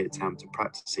dedicate time to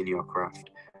practicing your craft,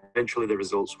 eventually the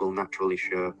results will naturally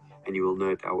show and you will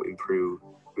no doubt improve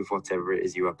with whatever it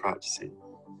is you are practicing.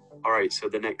 Alright, so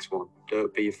the next one,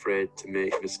 don't be afraid to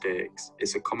make mistakes.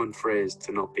 It's a common phrase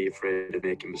to not be afraid of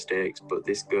making mistakes, but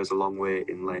this goes a long way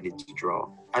in learning to draw.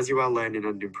 As you are learning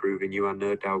and improving, you are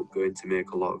no doubt going to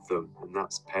make a lot of them, and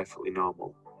that's perfectly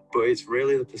normal. But it's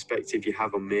really the perspective you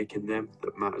have on making them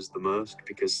that matters the most,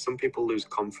 because some people lose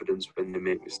confidence when they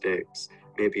make mistakes.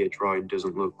 Maybe a drawing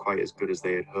doesn't look quite as good as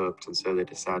they had hoped, and so they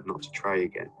decide not to try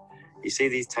again. You see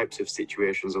these types of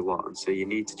situations a lot, and so you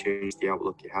need to change the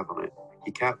outlook you have on it.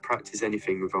 You can't practice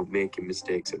anything without making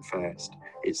mistakes at first.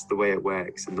 It's the way it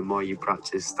works, and the more you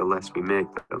practice, the less we make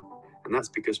them. And that's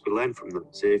because we learn from them.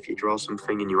 So if you draw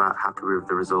something and you aren't happy with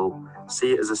the result,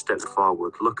 see it as a step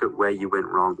forward. Look at where you went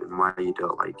wrong and why you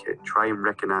don't like it. Try and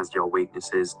recognize your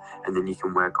weaknesses, and then you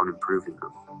can work on improving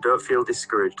them. Don't feel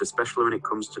discouraged, especially when it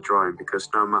comes to drawing, because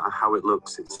no matter how it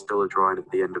looks, it's still a drawing at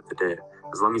the end of the day.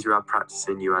 As long as you are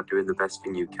practicing, you are doing the best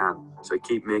thing you can. So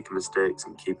keep making mistakes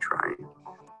and keep trying.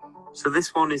 So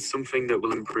this one is something that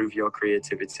will improve your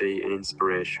creativity and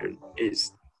inspiration.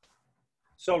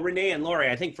 So Renee and Lori,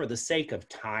 I think for the sake of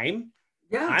time,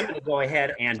 Yeah. I'm going to go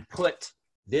ahead and put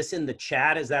this in the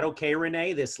chat. Is that okay,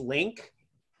 Renee? This link?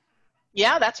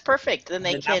 Yeah, that's perfect. Then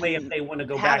they And can that way if they want to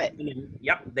go have back it. and,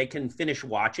 yep, they can finish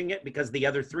watching it, because the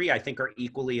other three I think are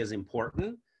equally as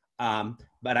important.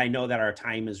 But I know that our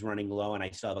time is running low and I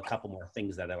still have a couple more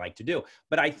things that I like to do.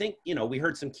 But I think, you know, we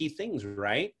heard some key things,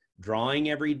 right? Drawing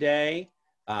every day,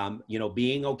 you know,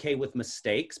 being okay with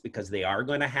mistakes because they are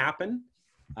going to happen.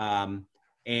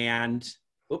 And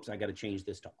oops, I got to change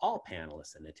this to all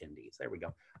panelists and attendees. There we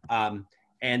go.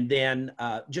 And then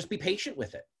just be patient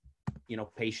with it. You know,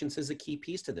 patience is a key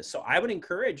piece to this. So I would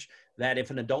encourage that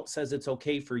if an adult says it's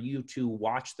okay for you to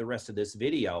watch the rest of this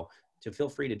video, to feel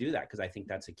free to do that, because I think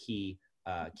that's a key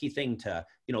thing to,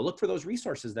 look for those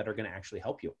resources that are going to actually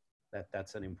help you.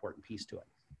 That's an important piece to it.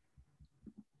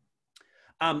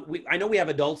 I know we have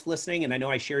adults listening, and I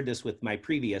know I shared this with my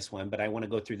previous one, but I want to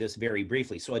go through this very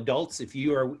briefly. So adults, if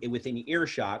you are within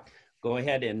earshot, go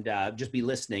ahead and just be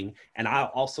listening. And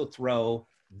I'll also throw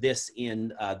this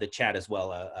in the chat as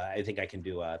well. I think I can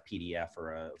do a PDF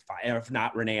or a file. If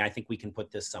not, Renee, I think we can put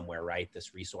this somewhere, right?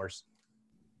 This resource.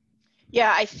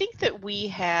 Yeah, I think that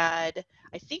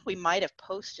I think we might have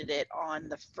posted it on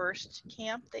the first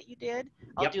camp that you did.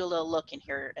 I'll do a little look in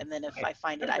here, and then if I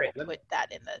find it, I will put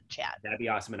that in the chat. That'd be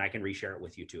awesome, and I can reshare it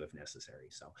with you too if necessary.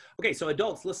 So, okay, so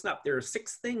adults, listen up. There are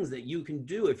 6 things that you can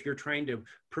do if you're trying to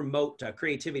promote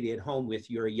creativity at home with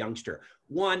your youngster.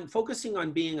 1, focusing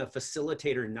on being a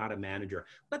facilitator, not a manager.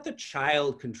 Let the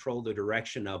child control the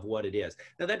direction of what it is.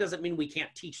 Now, that doesn't mean we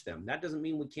can't teach them. That doesn't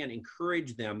mean we can't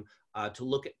encourage them to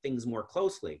look at things more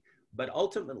closely. But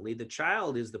ultimately, the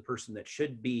child is the person that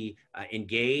should be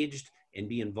engaged and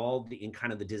be involved in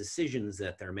kind of the decisions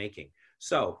that they're making.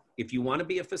 So if you want to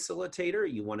be a facilitator,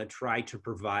 you want to try to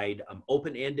provide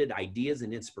open-ended ideas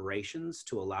and inspirations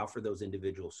to allow for those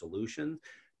individual solutions.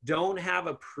 Don't have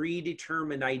a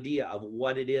predetermined idea of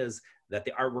what it is that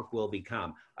the artwork will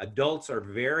become. Adults are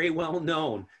very well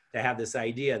known to have this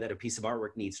idea that a piece of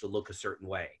artwork needs to look a certain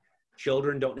way.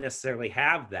 Children don't necessarily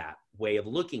have that way of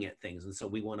looking at things. And so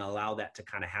we want to allow that to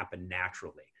kind of happen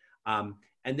naturally.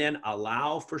 And then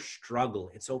allow for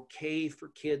struggle. It's okay for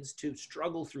kids to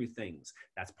struggle through things.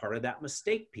 That's part of that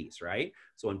mistake piece, right?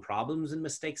 So when problems and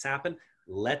mistakes happen,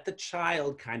 let the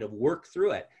child kind of work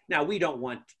through it. Now, we don't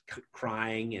want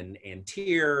crying and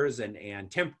tears and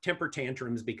temper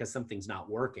tantrums because something's not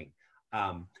working.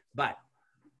 But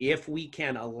if we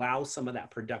can allow some of that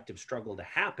productive struggle to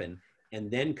happen and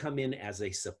then come in as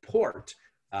a support,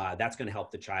 that's going to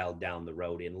help the child down the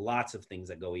road in lots of things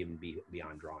that go even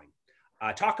beyond drawing.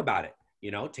 Talk about it,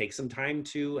 take some time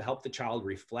to help the child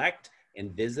reflect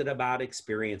and visit about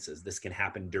experiences. This can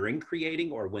happen during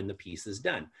creating or when the piece is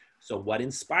done. So what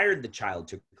inspired the child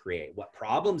to create? What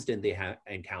problems did they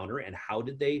encounter, and how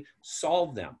did they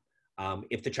solve them?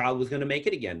 If the child was going to make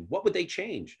it again, what would they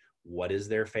change? What is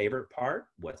their favorite part?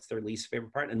 What's their least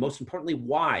favorite part? And most importantly,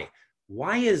 why?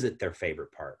 Why is it their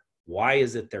favorite part? Why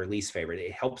is it their least favorite?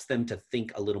 It helps them to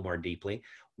think a little more deeply.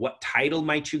 What title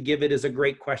might you give it is a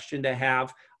great question to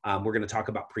have. We're going to talk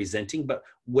about presenting, but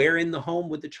where in the home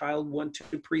would the child want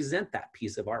to present that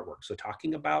piece of artwork? So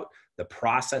talking about the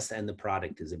process and the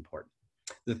product is important.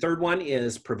 The third one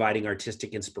is providing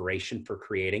artistic inspiration for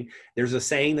creating. There's a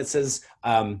saying that says,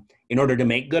 in order to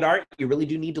make good art, you really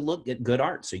do need to look at good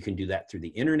art. So you can do that through the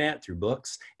internet, through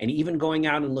books, and even going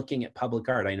out and looking at public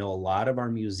art. I know a lot of our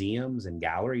museums and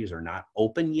galleries are not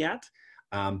open yet,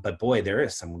 but boy, there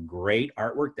is some great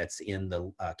artwork that's in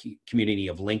the community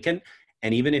of Lincoln.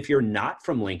 And even if you're not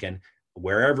from Lincoln,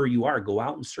 wherever you are, go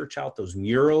out and search out those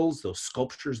murals, those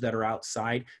sculptures that are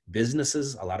outside.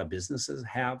 Businesses, a lot of businesses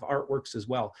have artworks as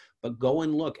well, but go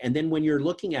and look. And then when you're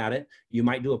looking at it, you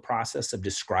might do a process of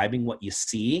describing what you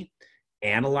see,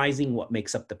 analyzing what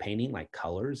makes up the painting, like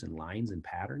colors and lines and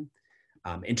pattern,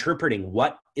 interpreting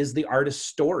what is the artist's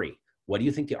story. What do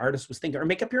you think the artist was thinking? Or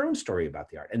make up your own story about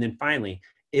the art. And then finally,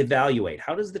 evaluate.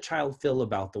 How does the child feel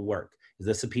about the work? Is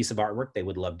this a piece of artwork they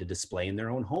would love to display in their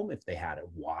own home if they had it?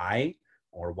 Why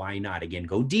or why not? Again,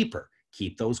 go deeper.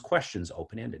 Keep those questions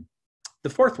open-ended. The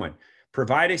fourth one,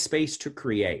 provide a space to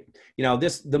create.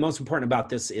 The most important about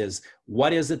this is,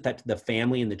 what is it that the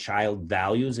family and the child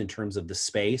values in terms of the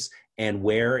space, and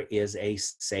where is a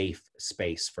safe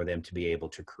space for them to be able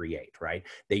to create, right?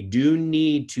 They do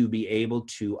need to be able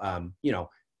to,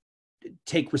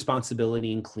 take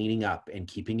responsibility in cleaning up and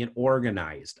keeping it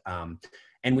organized.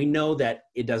 And we know that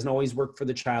it doesn't always work for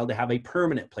the child to have a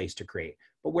permanent place to create,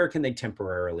 but where can they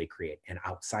temporarily create? And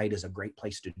outside is a great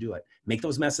place to do it. Make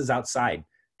those messes outside,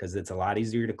 because it's a lot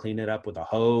easier to clean it up with a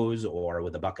hose or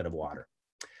with a bucket of water.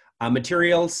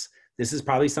 Materials, this is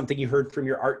probably something you heard from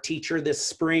your art teacher this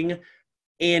spring.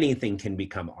 Anything can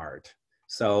become art.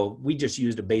 So we just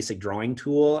used a basic drawing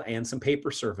tool and some paper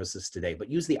surfaces today,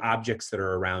 but use the objects that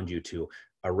are around you to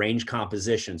arrange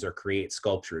compositions or create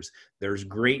sculptures. There's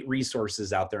great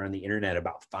resources out there on the internet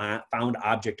about found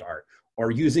object art, or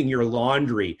using your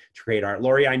laundry to create art.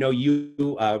 Lori, I know you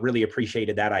really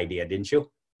appreciated that idea, didn't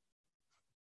you?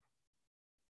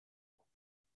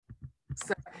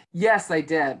 So, yes, I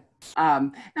did.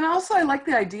 And also I like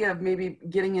the idea of maybe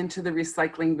getting into the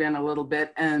recycling bin a little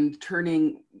bit and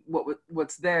turning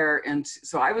what's there. And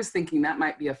so I was thinking that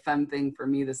might be a fun thing for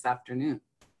me this afternoon.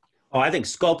 Oh, I think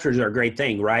sculptures are a great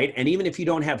thing, right? And even if you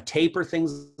don't have tape or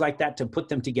things like that to put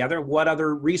them together, what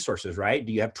other resources, right?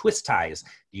 Do you have twist ties?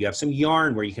 Do you have some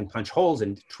yarn where you can punch holes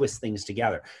and twist things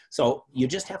together? So you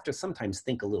just have to sometimes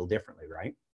think a little differently,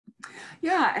 right?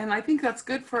 Yeah, and I think that's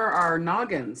good for our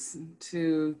noggins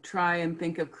to try and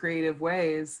think of creative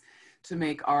ways to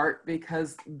make art,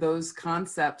 because those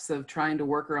concepts of trying to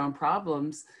work around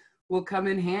problems will come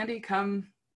in handy come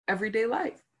everyday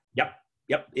life. Yep.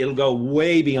 Yep. It'll go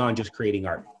way beyond just creating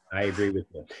art. I agree with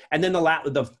you. And then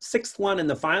the sixth one and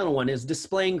the final one is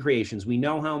displaying creations. We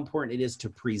know how important it is to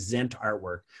present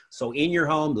artwork. So in your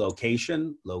home,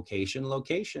 location, location,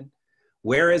 location.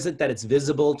 Where is it that it's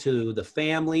visible to the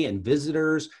family and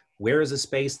visitors? Where is a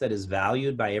space that is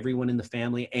valued by everyone in the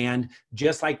family? And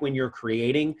just like when you're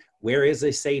creating, where is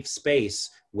a safe space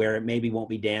where it maybe won't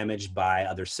be damaged by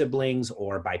other siblings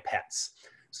or by pets?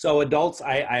 So adults,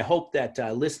 I hope that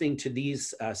listening to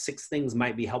these 6 things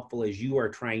might be helpful as you are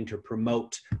trying to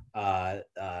promote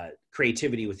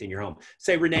creativity within your home.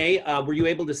 Say, Renee, were you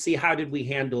able to see how did we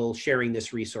handle sharing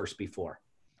this resource before?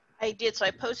 I did. So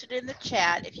I posted it in the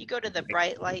chat. If you go to the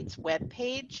Bright Lights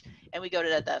webpage and we go to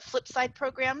the Flipside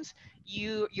programs,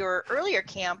 your earlier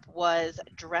camp was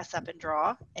dress up and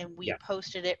draw, and we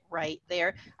posted it right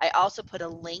there. I also put a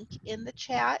link in the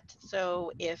chat.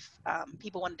 So if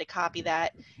people wanted to copy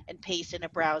that and paste in a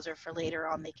browser for later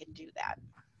on, they can do that.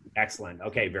 Excellent.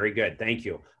 Okay, very good. Thank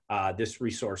you. This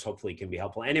resource hopefully can be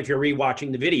helpful. And if you're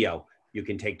rewatching the video, you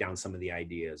can take down some of the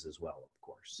ideas as well, of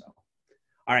course. So.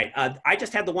 All right, I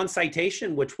just had the one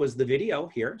citation, which was the video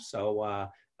here. So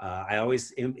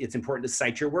it's important to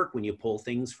cite your work when you pull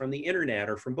things from the internet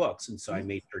or from books. And so I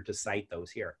made sure to cite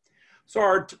those here. So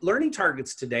our learning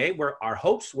targets today our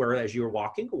hopes were, as you were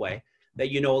walking away, that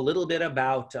you know a little bit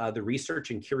about the research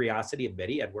and curiosity of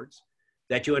Betty Edwards,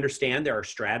 that you understand there are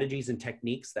strategies and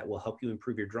techniques that will help you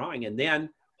improve your drawing. And then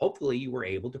hopefully you were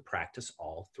able to practice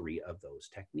all 3 of those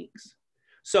techniques.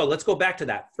 So let's go back to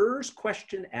that first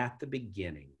question at the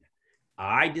beginning.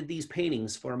 I did these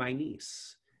paintings for my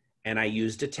niece, and I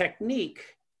used a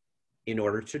technique in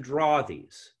order to draw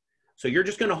these. So you're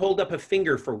just going to hold up a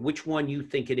finger for which one you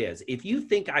think it is. If you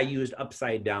think I used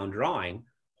upside down drawing,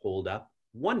 hold up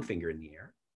 1 finger in the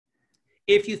air.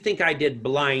 If you think I did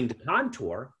blind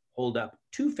contour, hold up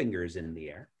 2 fingers in the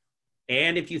air.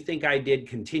 And if you think I did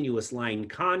continuous line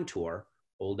contour,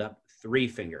 hold up 3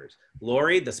 fingers.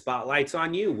 Lori, the spotlight's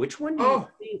on you. Which one do you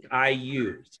think I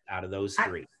used out of those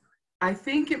 3? I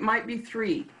think it might be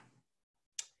 3.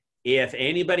 If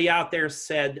anybody out there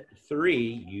said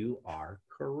 3, you are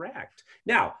correct.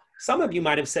 Now, some of you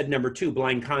might have said number 2,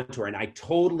 blind contour, and I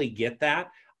totally get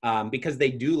that. Because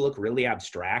they do look really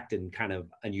abstract and kind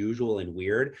of unusual and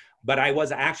weird. But I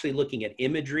was actually looking at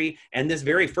imagery, and this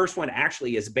very first one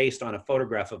actually is based on a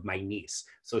photograph of my niece.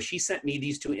 So she sent me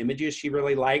these 2 images she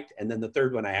really liked, and then the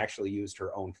third one I actually used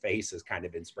her own face as kind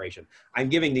of inspiration. I'm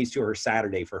giving these to her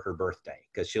Saturday for her birthday,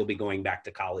 because she'll be going back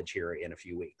to college here in a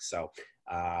few weeks. So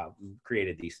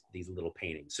created these little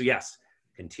paintings. So yes,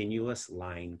 continuous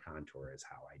line contour is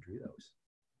how I drew those.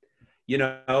 You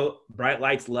know, Bright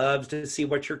Lights loves to see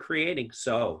what you're creating.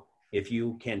 So if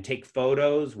you can take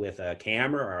photos with a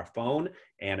camera or a phone,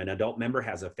 and an adult member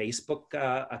has a Facebook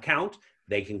account,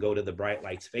 they can go to the Bright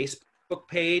Lights Facebook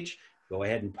page, go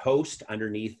ahead and post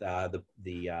underneath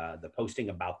the posting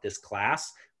about this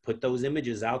class, put those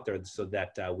images out there so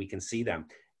that we can see them.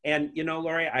 And, you know,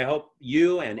 Lori, I hope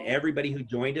you and everybody who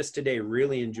joined us today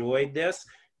really enjoyed this.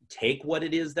 Take what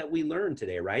it is that we learned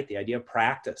today, right? The idea of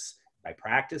practice. By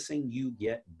practicing, you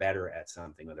get better at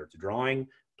something, whether it's drawing,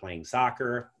 playing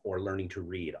soccer, or learning to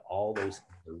read. All those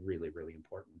things are really, really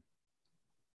important.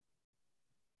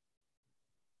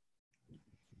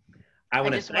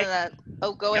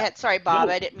 Go ahead. Sorry, Bob.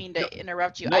 I didn't mean to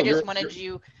interrupt you. I just wanted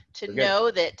you to know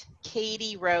that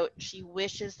Katie wrote she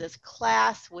wishes this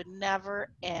class would never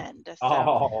end.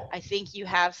 So I think you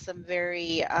have some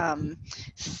very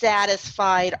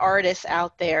satisfied artists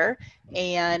out there,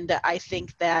 and I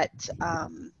think that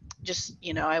just,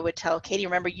 you know, I would tell Katie,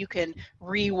 remember, you can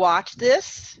rewatch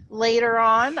this later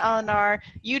on our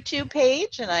YouTube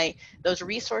page, and those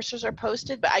resources are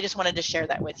posted, but I just wanted to share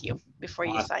that with you before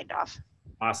you signed off.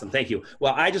 Awesome. Thank you.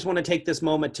 Well, I just want to take this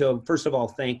moment to, first of all,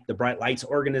 thank the Bright Lights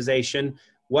organization.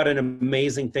 What an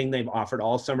amazing thing they've offered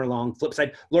all summer long.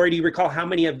 Flipside. Lori, do you recall how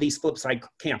many of these Flipside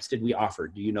camps did we offer?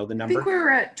 Do you know the number? I think we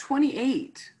were at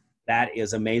 28. That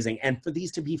is amazing. And for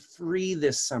these to be free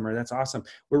this summer, that's awesome.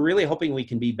 We're really hoping we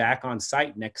can be back on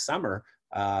site next summer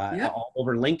all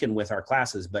over Lincoln with our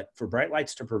classes. But for Bright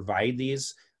Lights to provide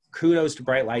these, kudos to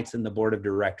Bright Lights and the board of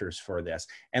directors for this.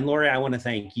 And Lori, I want to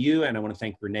thank you, and I want to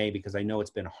thank Renee, because I know it's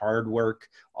been hard work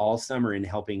all summer in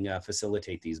helping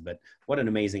facilitate these, but what an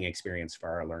amazing experience for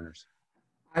our learners.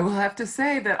 I will have to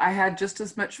say that I had just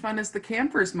as much fun as the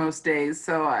campers most days.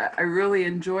 So I really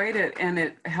enjoyed it, and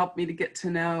it helped me to get to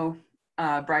know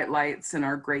Bright Lights and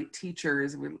our great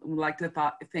teachers. We'd like to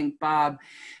thank Bob.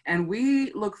 And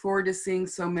we look forward to seeing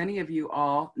so many of you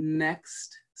all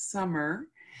next summer.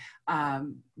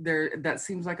 That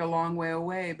seems like a long way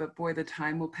away, but boy, the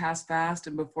time will pass fast,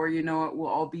 and before you know it, we'll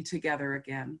all be together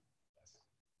again.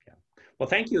 Yeah. Well,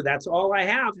 thank you. That's all I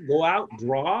have. Go out,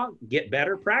 draw, get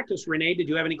better, practice. Renee, did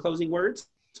you have any closing words?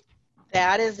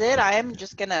 That is it. I am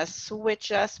just going to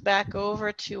switch us back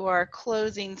over to our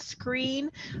closing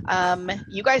screen.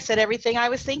 You guys said everything I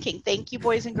was thinking. Thank you,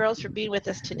 boys and girls, for being with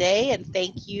us today, and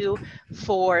thank you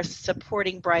for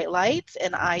supporting Bright Lights.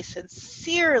 And I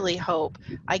sincerely hope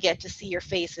I get to see your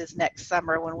faces next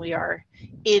summer when we are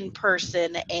in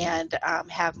person and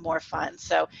have more fun.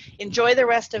 So enjoy the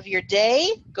rest of your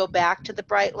day. Go back to the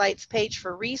Bright Lights page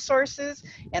for resources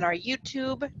and our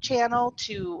YouTube channel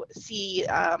to see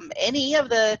any of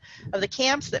the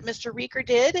camps that Mr. Reeker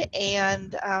did.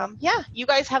 And yeah, you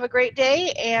guys have a great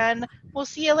day, and we'll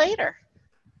see you later.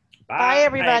 Bye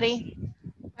everybody.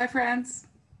 Bye, friends.